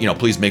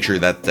please make sure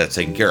that that's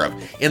taken care of.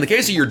 In the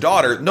case of your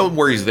daughter, no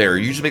worries there.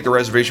 You just make the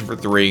reservation for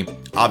 3.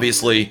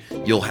 Obviously,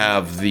 you'll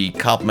have the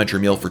complimentary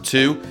meal for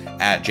 2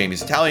 at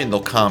Jamie's Italian.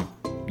 They'll comp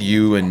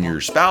you and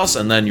your spouse,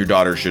 and then your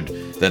daughter should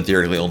then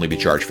theoretically only be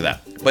charged for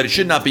that. But it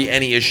should not be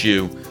any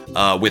issue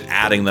with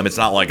adding them. It's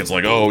not like it's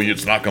not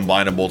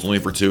combinable, it's only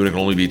for 2 and it can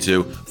only be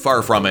 2.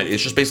 Far from it.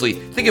 It's just basically,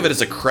 think of it as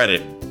a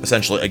credit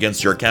essentially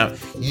against your account.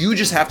 You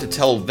just have to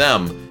tell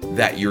them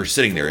that you're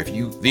sitting there.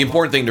 The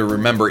important thing to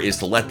remember is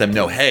to let them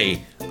know,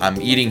 hey,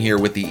 I'm eating here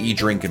with the eat,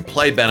 drink, and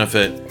play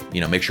benefit.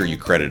 Make sure you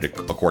credit it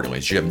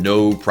accordingly. So you have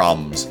no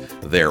problems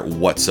there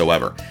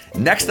whatsoever.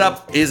 Next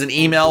up is an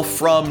email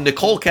from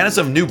Nicole Kenneth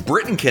of New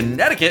Britain,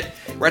 Connecticut.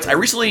 Writes, I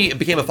recently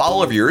became a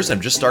follower of yours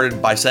and just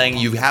started by saying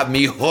you have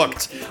me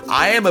hooked.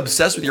 I am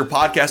obsessed with your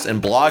podcast and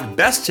blog.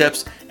 Best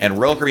tips and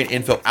Royal Caribbean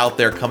info out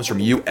there comes from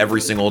you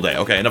every single day.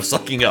 Okay, enough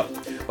sucking up.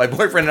 My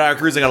boyfriend and I are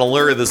cruising on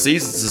Allure of the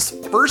Seas. This is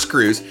his first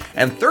cruise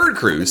and third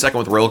cruise, second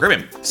with Royal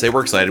Caribbean. To say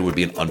we're excited would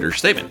be an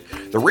understatement.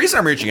 The reason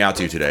I'm reaching out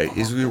to you today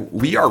is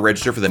we are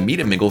registered for the Meet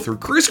and Mingle through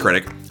Cruise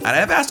Critic, and I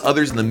have asked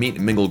others in the Meet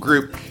and Mingle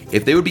group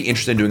if they would be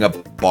interested in doing a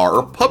bar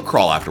or pub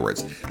crawl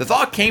afterwards. The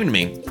thought came to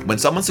me when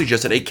someone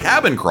suggested a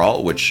cabin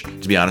crawl, which,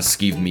 to be honest,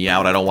 skeeved me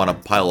out. I don't want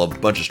to pile a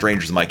bunch of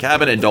strangers in my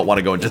cabin and don't want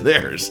to go into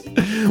theirs.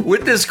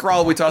 With this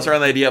crawl, we tossed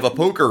around the idea of a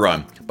poker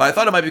run, but I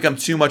thought it might become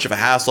too much of a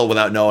hassle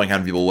without knowing how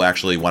many people will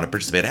actually want to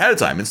participate ahead of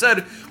time.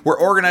 Instead, we're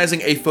organizing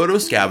a photo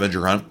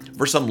scavenger hunt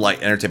for some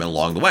light entertainment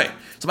along the way.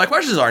 So my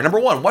questions are, number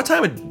 1, what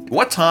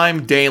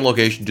time, day, and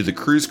location do the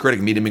Cruise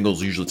Critic Meet and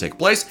Mingles usually take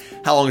place?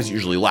 How long does it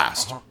usually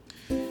last?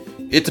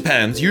 It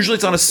depends. Usually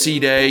it's on a sea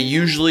day,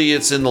 usually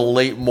it's in the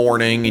late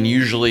morning, and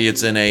usually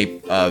it's in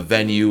a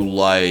venue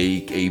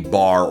like a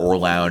bar or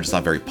lounge. It's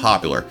not very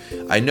popular.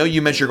 I know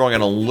you mentioned you're going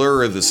on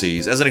Allure of the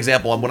Seas. As an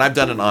example, when I've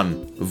done it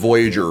on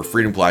Voyager or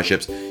Freedom class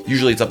ships,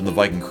 usually it's up in the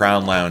Viking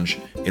Crown Lounge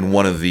in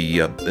one of the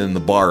in the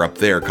bar up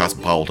there,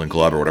 Cosmopolitan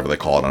Club or whatever they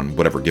call it on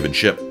whatever given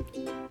ship.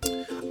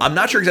 I'm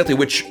not sure exactly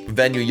which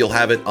venue you'll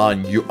have it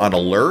on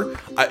Allure.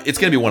 It's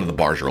going to be one of the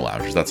bars or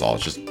lounges, that's all.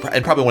 It's just,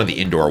 and probably one of the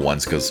indoor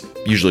ones, because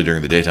usually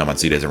during the daytime on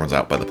sea days, everyone's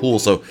out by the pool,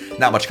 so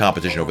not much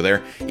competition over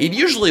there. It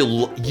usually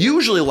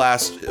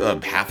lasts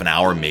half an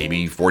hour,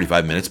 maybe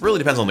 45 minutes. It really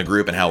depends on the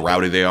group and how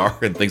rowdy they are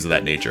and things of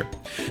that nature.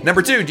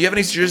 Number 2, do you have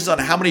any suggestions on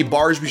how many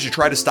bars we should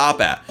try to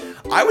stop at?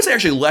 I would say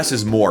actually less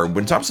is more.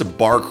 When it comes to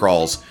bar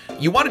crawls,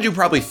 you want to do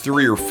probably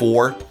 3 or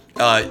 4.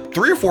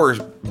 3 or 4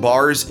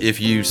 bars, if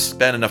you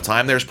spend enough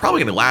time there, is probably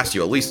going to last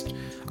you at least,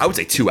 I would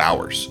say, 2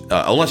 hours.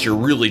 Unless you're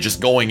really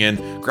just going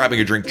in, grabbing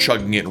a drink,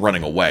 chugging it, and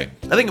running away.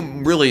 I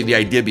think really the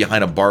idea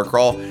behind a bar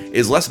crawl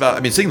is less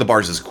about, seeing the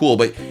bars is cool,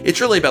 but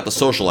it's really about the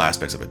social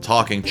aspects of it.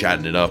 Talking,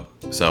 chatting it up.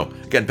 So,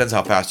 again, depends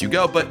how fast you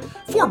go, but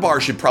 4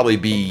 bars should probably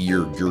be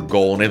your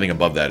goal, and anything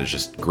above that is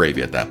just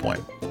gravy at that point.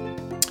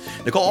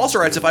 Nicole also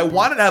writes, if I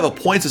wanted to have a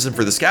point system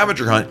for the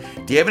scavenger hunt,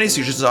 do you have any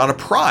suggestions on a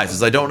prize?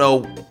 Since I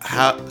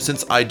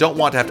don't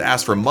want to have to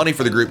ask for money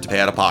for the group to pay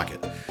out of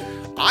pocket.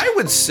 I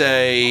would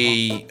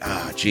say,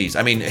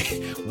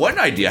 one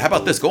idea, how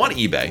about this? Go on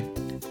eBay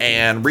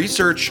and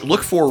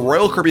look for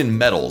Royal Caribbean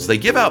medals. They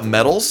give out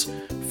medals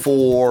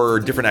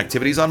for different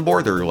activities on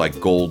board. They're like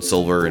gold,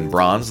 silver, and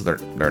bronze.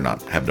 They're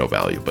not, have no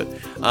value, but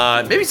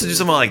maybe to do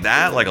something like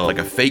that, like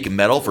a fake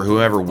medal for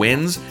whoever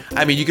wins.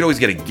 You could always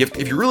get a gift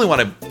if you really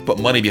want to put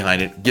money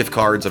behind it. Gift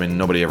cards.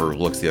 Nobody ever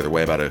looks the other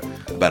way about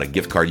a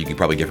gift card you can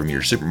probably get from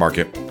your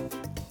supermarket.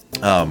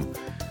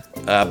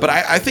 But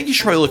I think you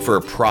should probably look for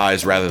a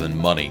prize rather than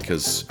money,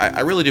 because I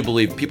really do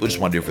believe people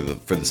just want to do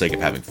it for the sake of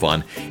having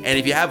fun. And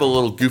if you have a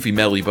little goofy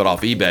medal you bought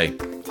off eBay,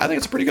 I think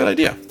it's a pretty good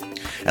idea.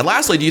 And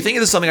lastly, do you think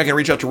it is something I can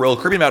reach out to Royal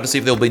Caribbean about to see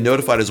if they'll be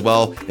notified as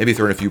well? Maybe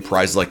throw in a few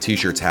prizes like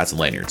t-shirts, hats, and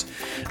lanyards.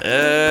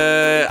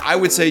 I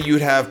would say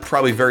you'd have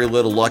probably very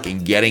little luck in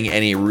getting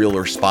any real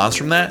response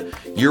from that.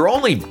 Your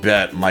only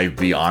bet might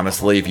be,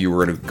 honestly, if you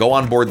were to go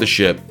on board the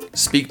ship,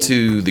 speak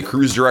to the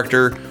cruise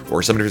director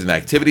or somebody from the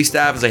activity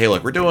staff and say, hey,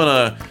 look, we're doing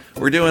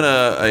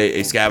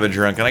a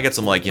scavenger hunt. Can I get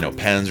some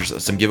pens or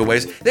some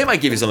giveaways? They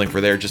might give you something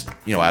for there, just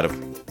out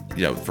of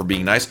for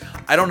being nice.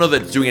 I don't know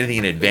that doing anything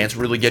in advance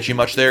really gets you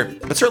much there,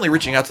 but certainly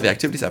reaching out to the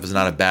activity staff is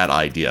not a bad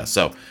idea.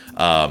 So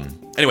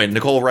Anyway,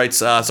 Nicole writes,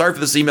 sorry for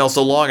this email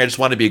so long. I just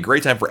wanted to be a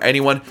great time for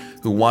anyone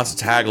who wants to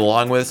tag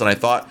along with us. And I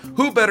thought,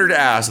 who better to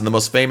ask than the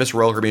most famous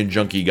Royal Caribbean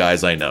junkie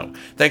guys I know?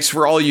 Thanks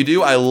for all you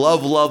do. I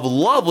love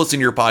listening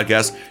to your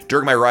podcast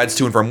during my rides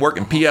to and from work.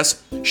 And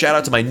P.S. shout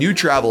out to my new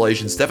travel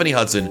agent, Stephanie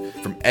Hudson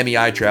from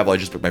MEI Travel. I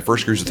just booked my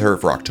first cruise with her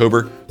for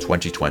October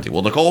 2020.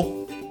 Well,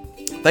 Nicole,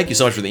 thank you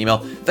so much for the email.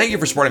 Thank you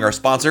for supporting our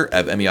sponsor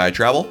at MEI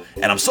Travel.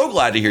 And I'm so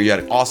glad to hear you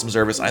had an awesome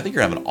service. I think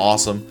you're having an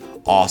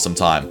awesome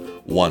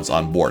time once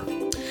on board.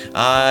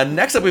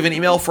 Next up, we have an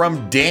email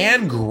from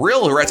Dan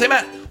Grill, who writes, hey,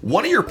 Matt,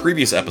 one of your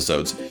previous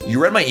episodes,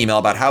 you read my email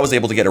about how I was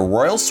able to get a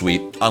royal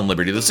suite on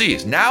Liberty of the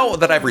Seas. Now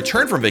that I've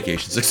returned from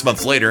vacation 6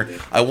 months later,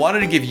 I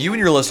wanted to give you and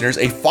your listeners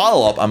a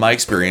follow-up on my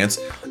experience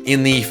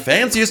in the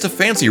fanciest of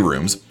fancy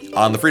rooms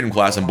on the Freedom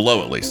class and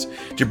below, at least.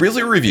 To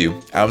briefly review,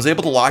 I was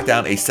able to lock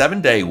down a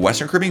 7-day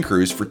Western Caribbean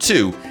cruise for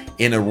 2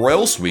 in a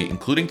royal suite,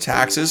 including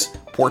taxes,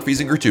 port fees,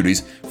 and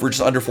gratuities, for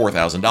just under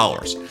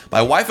 $4,000.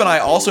 My wife and I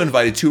also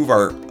invited 2 of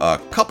our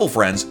couple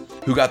friends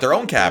who got their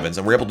own cabins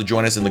and were able to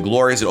join us in the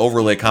glorious and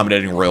overly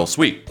accommodating royal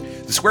suite.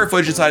 The square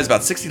footage inside is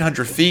about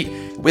 1,600 feet,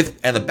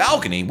 and the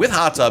balcony with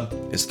hot tub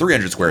is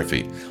 300 square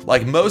feet.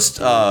 Like most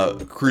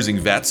cruising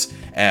vets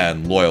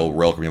and loyal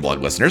Royal Caribbean blog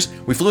listeners,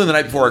 we flew in the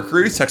night before our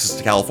cruise, Texas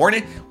to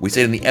California. We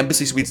stayed in the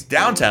Embassy Suites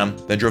downtown,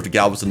 then drove to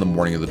Galveston the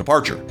morning of the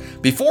departure.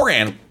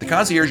 Beforehand, the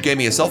concierge gave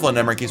me a cell phone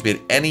number in case we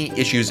had any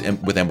issues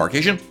with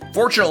embarkation.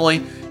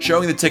 Fortunately,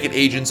 showing the ticket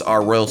agents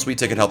our royal suite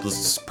ticket helped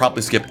us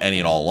promptly skip any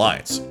and all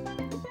lines.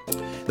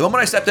 The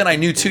moment I stepped in, I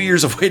knew 2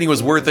 years of waiting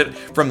was worth it.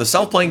 From the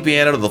self-playing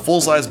piano to the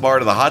full-size bar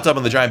to the hot tub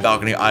and the giant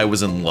balcony, I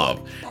was in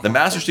love. The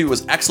master suite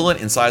was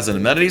excellent in size and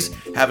amenities.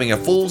 Having a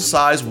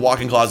full-size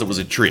walk-in closet was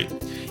a treat.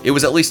 It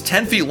was at least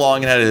 10 feet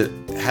long and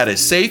had a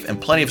safe and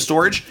plenty of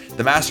storage.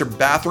 The master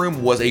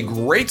bathroom was a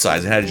great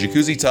size and had a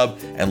jacuzzi tub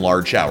and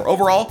large shower.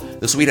 Overall,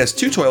 the suite has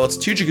 2 toilets,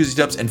 2 jacuzzi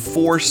tubs, and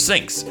 4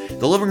 sinks.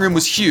 The living room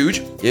was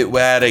huge. It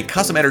had a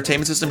custom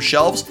entertainment system,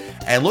 shelves,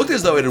 and looked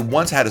as though it had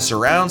once had a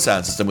surround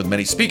sound system with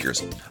many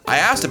speakers. I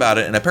asked about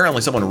it, and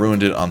apparently someone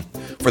ruined it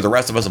for the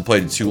rest of us and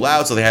played it too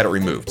loud, so they had it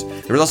removed.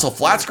 There was also a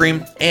flat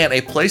screen and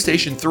a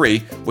PlayStation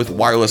 3 with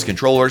wireless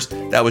controllers.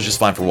 That was just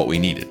fine for what we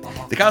needed.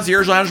 The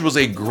concierge lounge was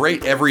a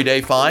great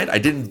everyday find. I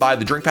didn't buy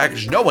the drink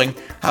package knowing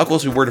how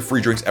close we were to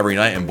free drinks every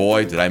night, and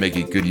boy, did I make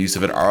a good use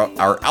of it.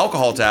 Our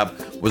alcohol tab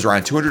was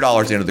around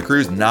 $200 at the end of the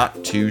cruise,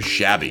 not too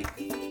shabby.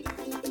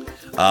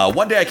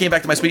 One day I came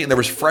back to my suite and there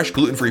was fresh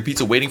gluten-free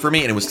pizza waiting for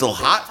me, and it was still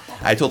hot.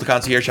 I told the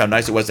concierge how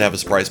nice it was to have a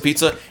surprise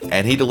pizza,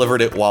 and he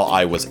delivered it while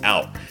I was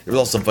out. There was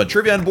also some fun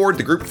trivia on board.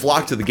 The group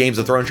flocked to the Games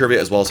of Thrones trivia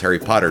as well as Harry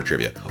Potter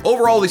trivia.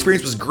 Overall, the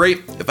experience was great.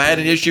 If I had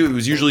an issue, it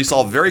was usually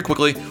solved very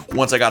quickly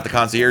once I got the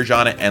concierge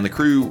on it, and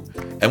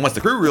once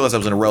the crew realized I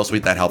was in a royal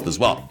suite, that helped as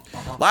well.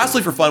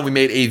 Lastly, for fun, we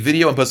made a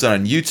video and posted it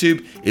on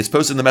YouTube. It's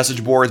posted in the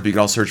message boards, but you can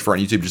also search for it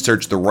on YouTube. Just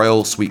search the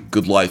Royal Suite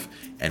Good Life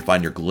and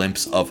find your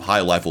glimpse of high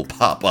life will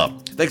pop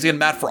up. Thanks again,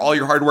 Matt, for all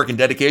your hard work and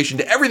dedication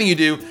to everything you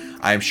do.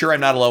 I am sure I'm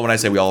not alone when I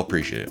say we all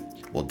appreciate it.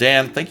 Well,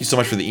 Dan, thank you so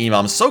much for the email.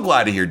 I'm so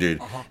glad to hear, dude,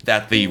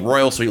 that the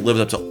Royal Suite lives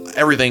up to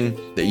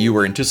everything that you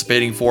were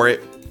anticipating for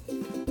it.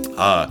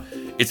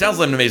 It sounds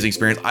like an amazing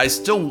experience.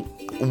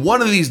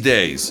 One of these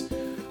days,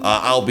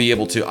 I'll be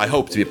able to, I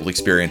hope to be able to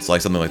experience like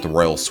something like the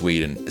Royal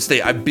Suite and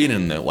stay. I've been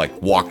in the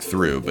walked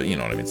through, but you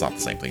know what I mean? It's not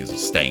the same thing as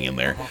just staying in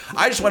there.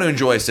 I just want to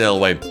enjoy a sail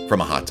away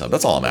from a hot tub.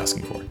 That's all I'm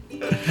asking for.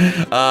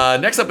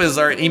 Next up is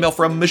our email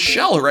from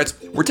Michelle, who writes,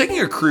 we're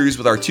taking a cruise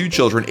with our 2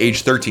 children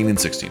aged 13 and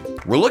 16.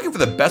 We're looking for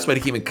the best way to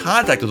keep in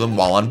contact with them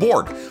while on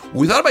board.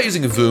 We thought about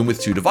using a Voom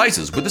with 2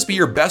 devices. Would this be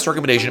your best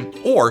recommendation,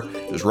 or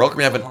does Royal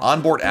Caribbean have an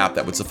onboard app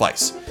that would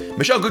suffice?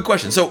 Michelle, good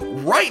question. So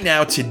right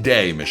now,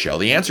 today, Michelle,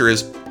 the answer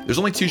is there's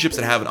only 2 ships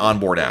that have an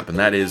onboard app, and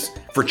that is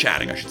for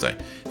chatting, I should say.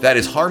 That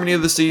is Harmony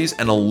of the Seas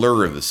and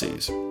Allure of the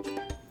Seas.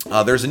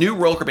 There's a new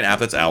Royal Caribbean app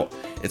that's out.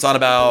 It's on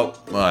about,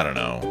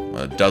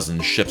 a dozen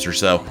ships or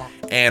so.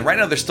 And right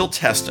now they're still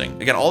testing.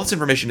 Again, all this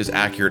information is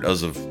accurate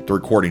as of the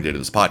recording date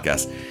of this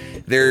podcast.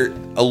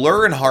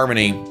 Allure and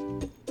Harmony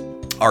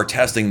are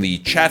testing the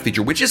chat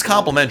feature, which is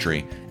complimentary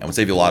and would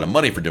save you a lot of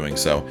money for doing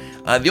so.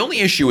 The only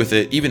issue with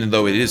it, even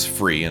though it is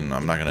free, and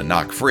I'm not going to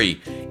knock free,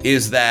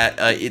 is that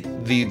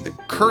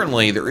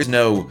currently there is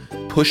no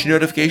push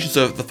notification.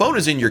 So if the phone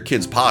is in your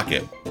kid's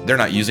pocket, they're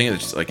not using it,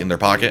 it's just like in their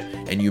pocket,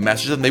 and you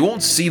message them, they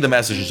won't see the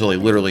message until they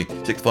literally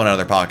take the phone out of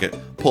their pocket,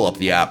 pull up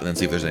the app, and then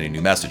see if there's any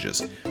new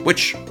messages.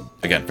 Which,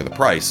 again, for the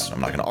price,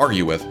 I'm not going to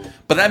argue with,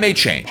 but that may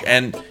change.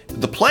 And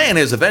the plan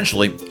is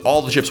eventually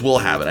all the ships will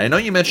have it. I know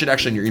you mentioned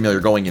actually in your email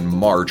you're going in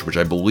March, which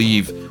I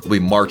believe will be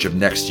March of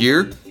next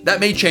year. That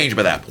may change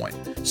by that point.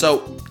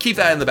 So keep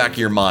that in the back of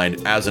your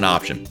mind as an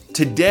option.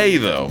 Today,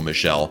 though,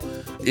 Michelle,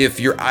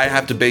 I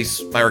have to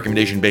base my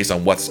recommendation based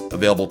on what's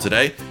available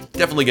today,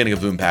 definitely getting a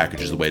Voom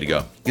package is the way to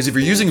go. Because if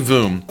you're using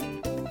Voom,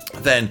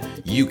 then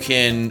you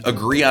can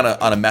agree on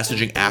a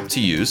messaging app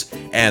to use,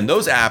 and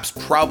those apps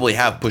probably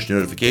have push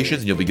notifications,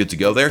 and you'll be good to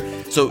go there.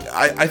 So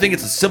I think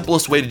it's the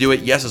simplest way to do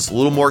it. Yes, it's a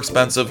little more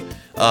expensive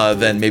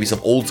than maybe some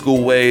old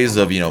school ways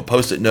of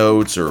Post-it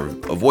notes or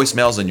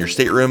voicemails in your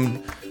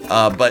stateroom,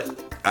 but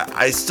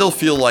I still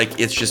feel like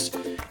it's just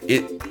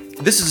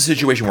this is a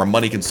situation where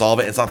money can solve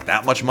it. It's not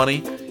that much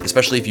money,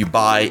 especially if you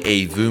buy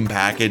a Voom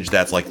package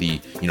that's like the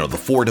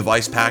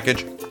 4-device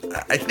package.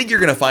 I think you're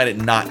going to find it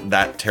not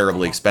that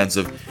terribly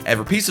expensive. And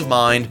for peace of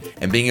mind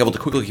and being able to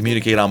quickly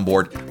communicate on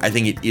board, I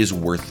think it is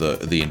worth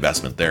the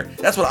investment there.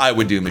 That's what I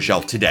would do,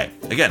 Michelle, today.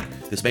 Again,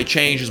 this may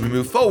change as we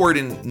move forward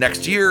in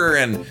next year,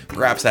 and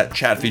perhaps that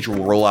chat feature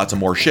will roll out to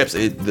more ships.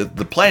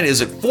 The plan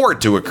isn't for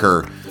it to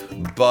occur,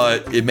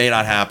 but it may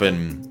not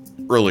happen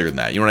earlier than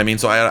that. You know what I mean?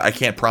 So I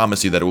can't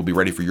promise you that it will be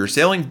ready for your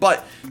sailing,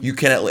 but you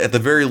can at the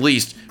very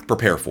least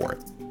prepare for it.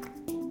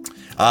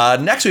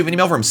 Next, we have an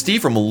email from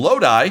Steve from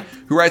Lodi,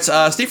 who writes,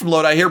 Steve from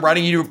Lodi here,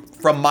 writing you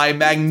from my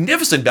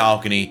magnificent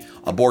balcony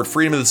aboard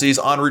Freedom of the Seas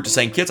en route to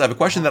St. Kitts. I have a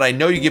question that I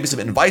know you give me some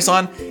advice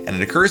on, and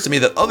it occurs to me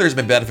that others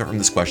may benefit from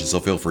this question, so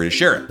feel free to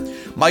share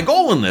it. My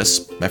goal in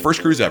this, my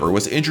first cruise ever,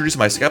 was to introduce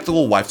my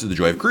skeptical wife to the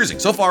joy of cruising.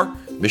 So far,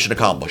 mission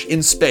accomplished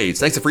in spades,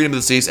 thanks to Freedom of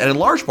the Seas, and in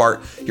large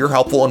part, your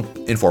helpful and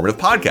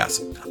informative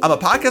podcasts. I'm a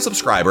podcast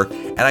subscriber,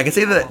 and I can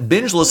say that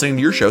binge listening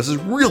to your shows has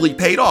really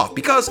paid off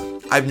because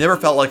I've never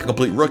felt like a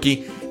complete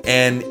rookie,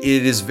 and it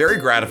is very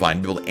gratifying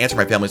to be able to answer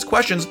my family's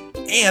questions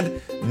and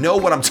know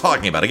what I'm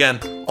talking about. Again,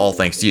 all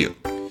thanks to you.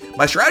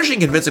 My strategy in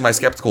convincing my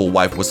skeptical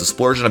wife was to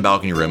splurge on a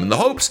balcony room in the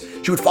hopes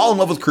she would fall in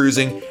love with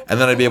cruising, and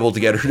then I'd be able to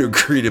get her to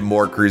agree to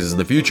more cruises in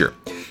the future.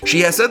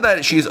 She has said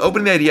that she is open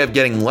to the idea of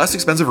getting less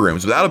expensive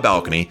rooms without a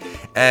balcony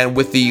and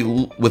with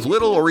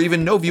little or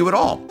even no view at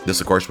all.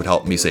 This, of course, would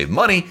help me save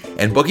money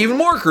and book even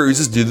more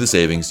cruises due to the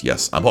savings.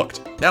 Yes, I'm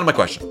hooked. Now to my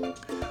question.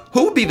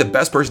 Who would be the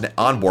best person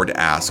on board to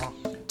ask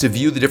to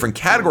view the different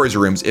categories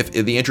of rooms if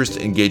the interest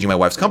in engaging my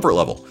wife's comfort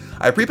level?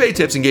 I prepaid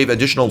tips and gave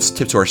additional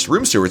tips to our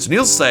room stewards.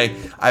 Needless to say,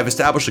 I've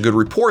established a good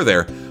rapport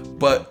there,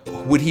 but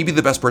would he be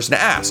the best person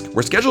to ask?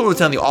 We're scheduled to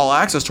attend the All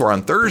Access Tour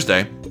on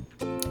Thursday,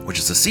 which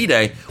is a sea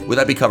day. Would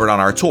that be covered on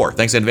our tour?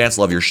 Thanks in advance.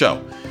 Love your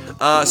show.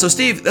 So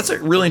Steve, that's a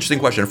really interesting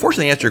question.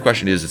 Unfortunately, the answer to your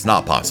question is it's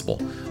not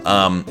possible.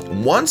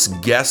 Once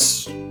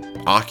guests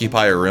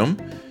occupy a room,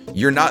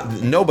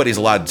 nobody's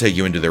allowed to take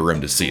you into their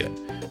room to see it.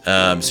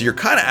 So you're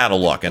kind of out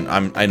of luck, and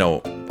I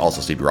know also,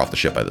 Steve, you're off the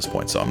ship by this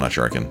point, so I'm not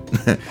sure I can.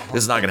 This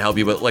is not going to help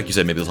you, but like you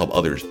said, maybe this will help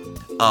others.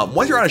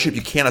 Once you're on a ship,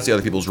 you cannot see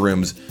other people's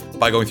rooms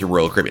by going through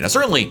Royal Caribbean. Now,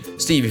 certainly,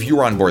 Steve, if you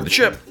were on board the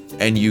ship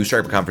and you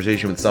strike up a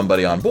conversation with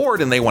somebody on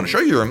board and they want to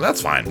show you your room,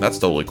 that's fine. That's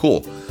totally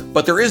cool.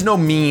 But there is no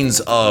means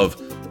of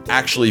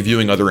actually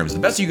viewing other rooms. The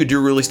best you could do,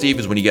 really,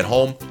 Steve, is when you get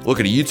home, look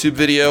at a YouTube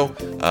video,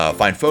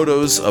 find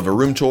photos of a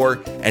room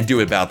tour, and do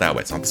it about that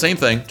way. It's not the same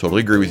thing.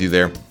 Totally agree with you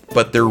there.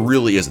 But there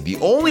really isn't. The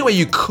only way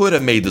you could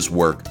have made this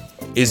work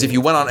is if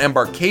you went on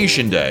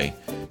embarkation day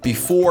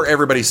before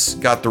everybody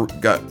got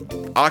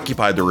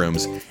occupied the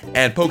rooms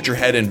and poked your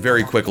head in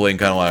very quickly and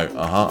kind of like,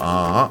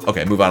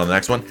 okay, move on to the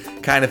next one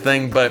kind of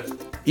thing. But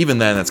even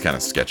then, that's kind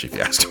of sketchy if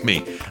you ask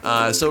me.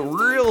 So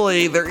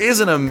really, there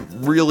isn't a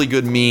really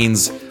good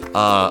means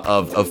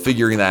of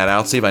figuring that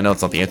out, Steve. I know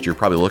it's not the answer you're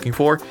probably looking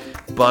for,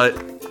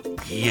 but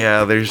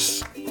yeah,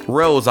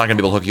 Royal is not going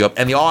to be able to hook you up,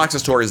 and the All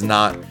Access Tour is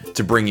not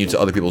to bring you to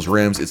other people's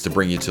rooms. It's to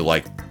bring you to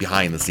like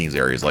behind the scenes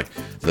areas, like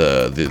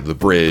the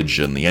bridge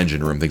and the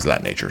engine room, things of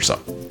that nature. So,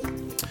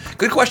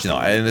 good question though,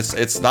 and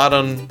it's not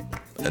an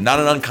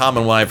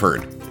uncommon one I've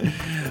heard.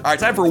 All right,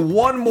 time for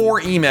one more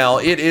email.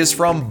 It is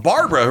from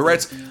Barbara, who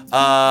writes,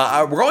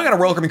 we're going on a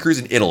Royal Caribbean cruise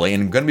in Italy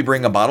and going to be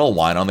bringing a bottle of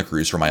wine on the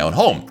cruise for my own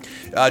home.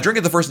 Drink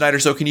it the first night or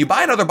so. Can you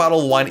buy another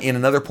bottle of wine in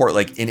another port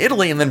like in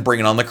Italy and then bring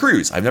it on the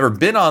cruise? I've never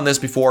been on this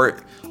before.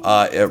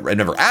 I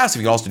never asked if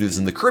you can also do this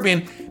in the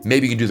Caribbean.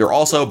 Maybe you can do there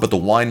also, but the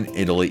wine in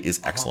Italy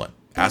is excellent.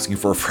 Asking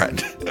for a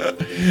friend.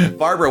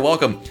 Barbara,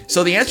 welcome.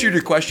 So the answer to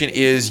your question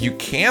is you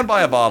can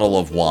buy a bottle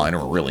of wine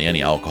or really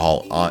any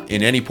alcohol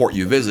in any port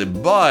you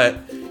visit, but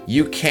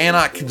you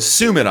cannot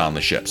consume it on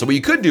the ship. So what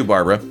you could do,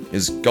 Barbara,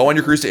 is go on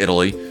your cruise to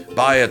Italy,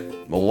 buy a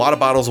lot of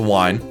bottles of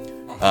wine,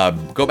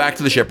 go back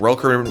to the ship. Royal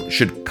Caribbean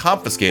should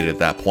confiscate it at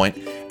that point,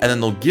 and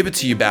then they'll give it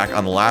to you back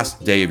on the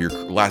last day of your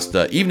last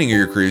evening of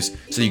your cruise,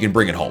 so you can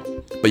bring it home.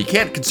 But you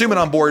can't consume it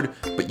on board,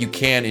 but you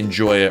can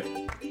enjoy it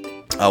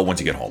once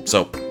you get home.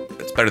 So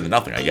it's better than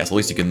nothing, I guess. At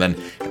least you can then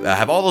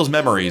have all those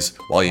memories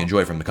while you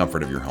enjoy from the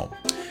comfort of your home.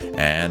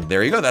 And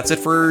there you go. That's it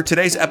for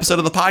today's episode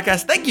of the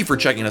podcast. Thank you for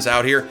checking us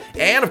out here.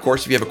 And of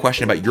course, if you have a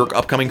question about your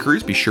upcoming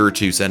cruise, be sure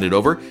to send it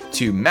over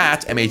to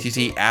Matt,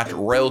 M-A-T-T, at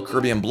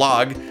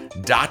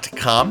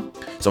RoyalCaribbeanBlog.com.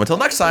 So until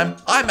next time,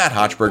 I'm Matt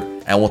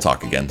Hochberg, and we'll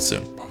talk again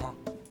soon.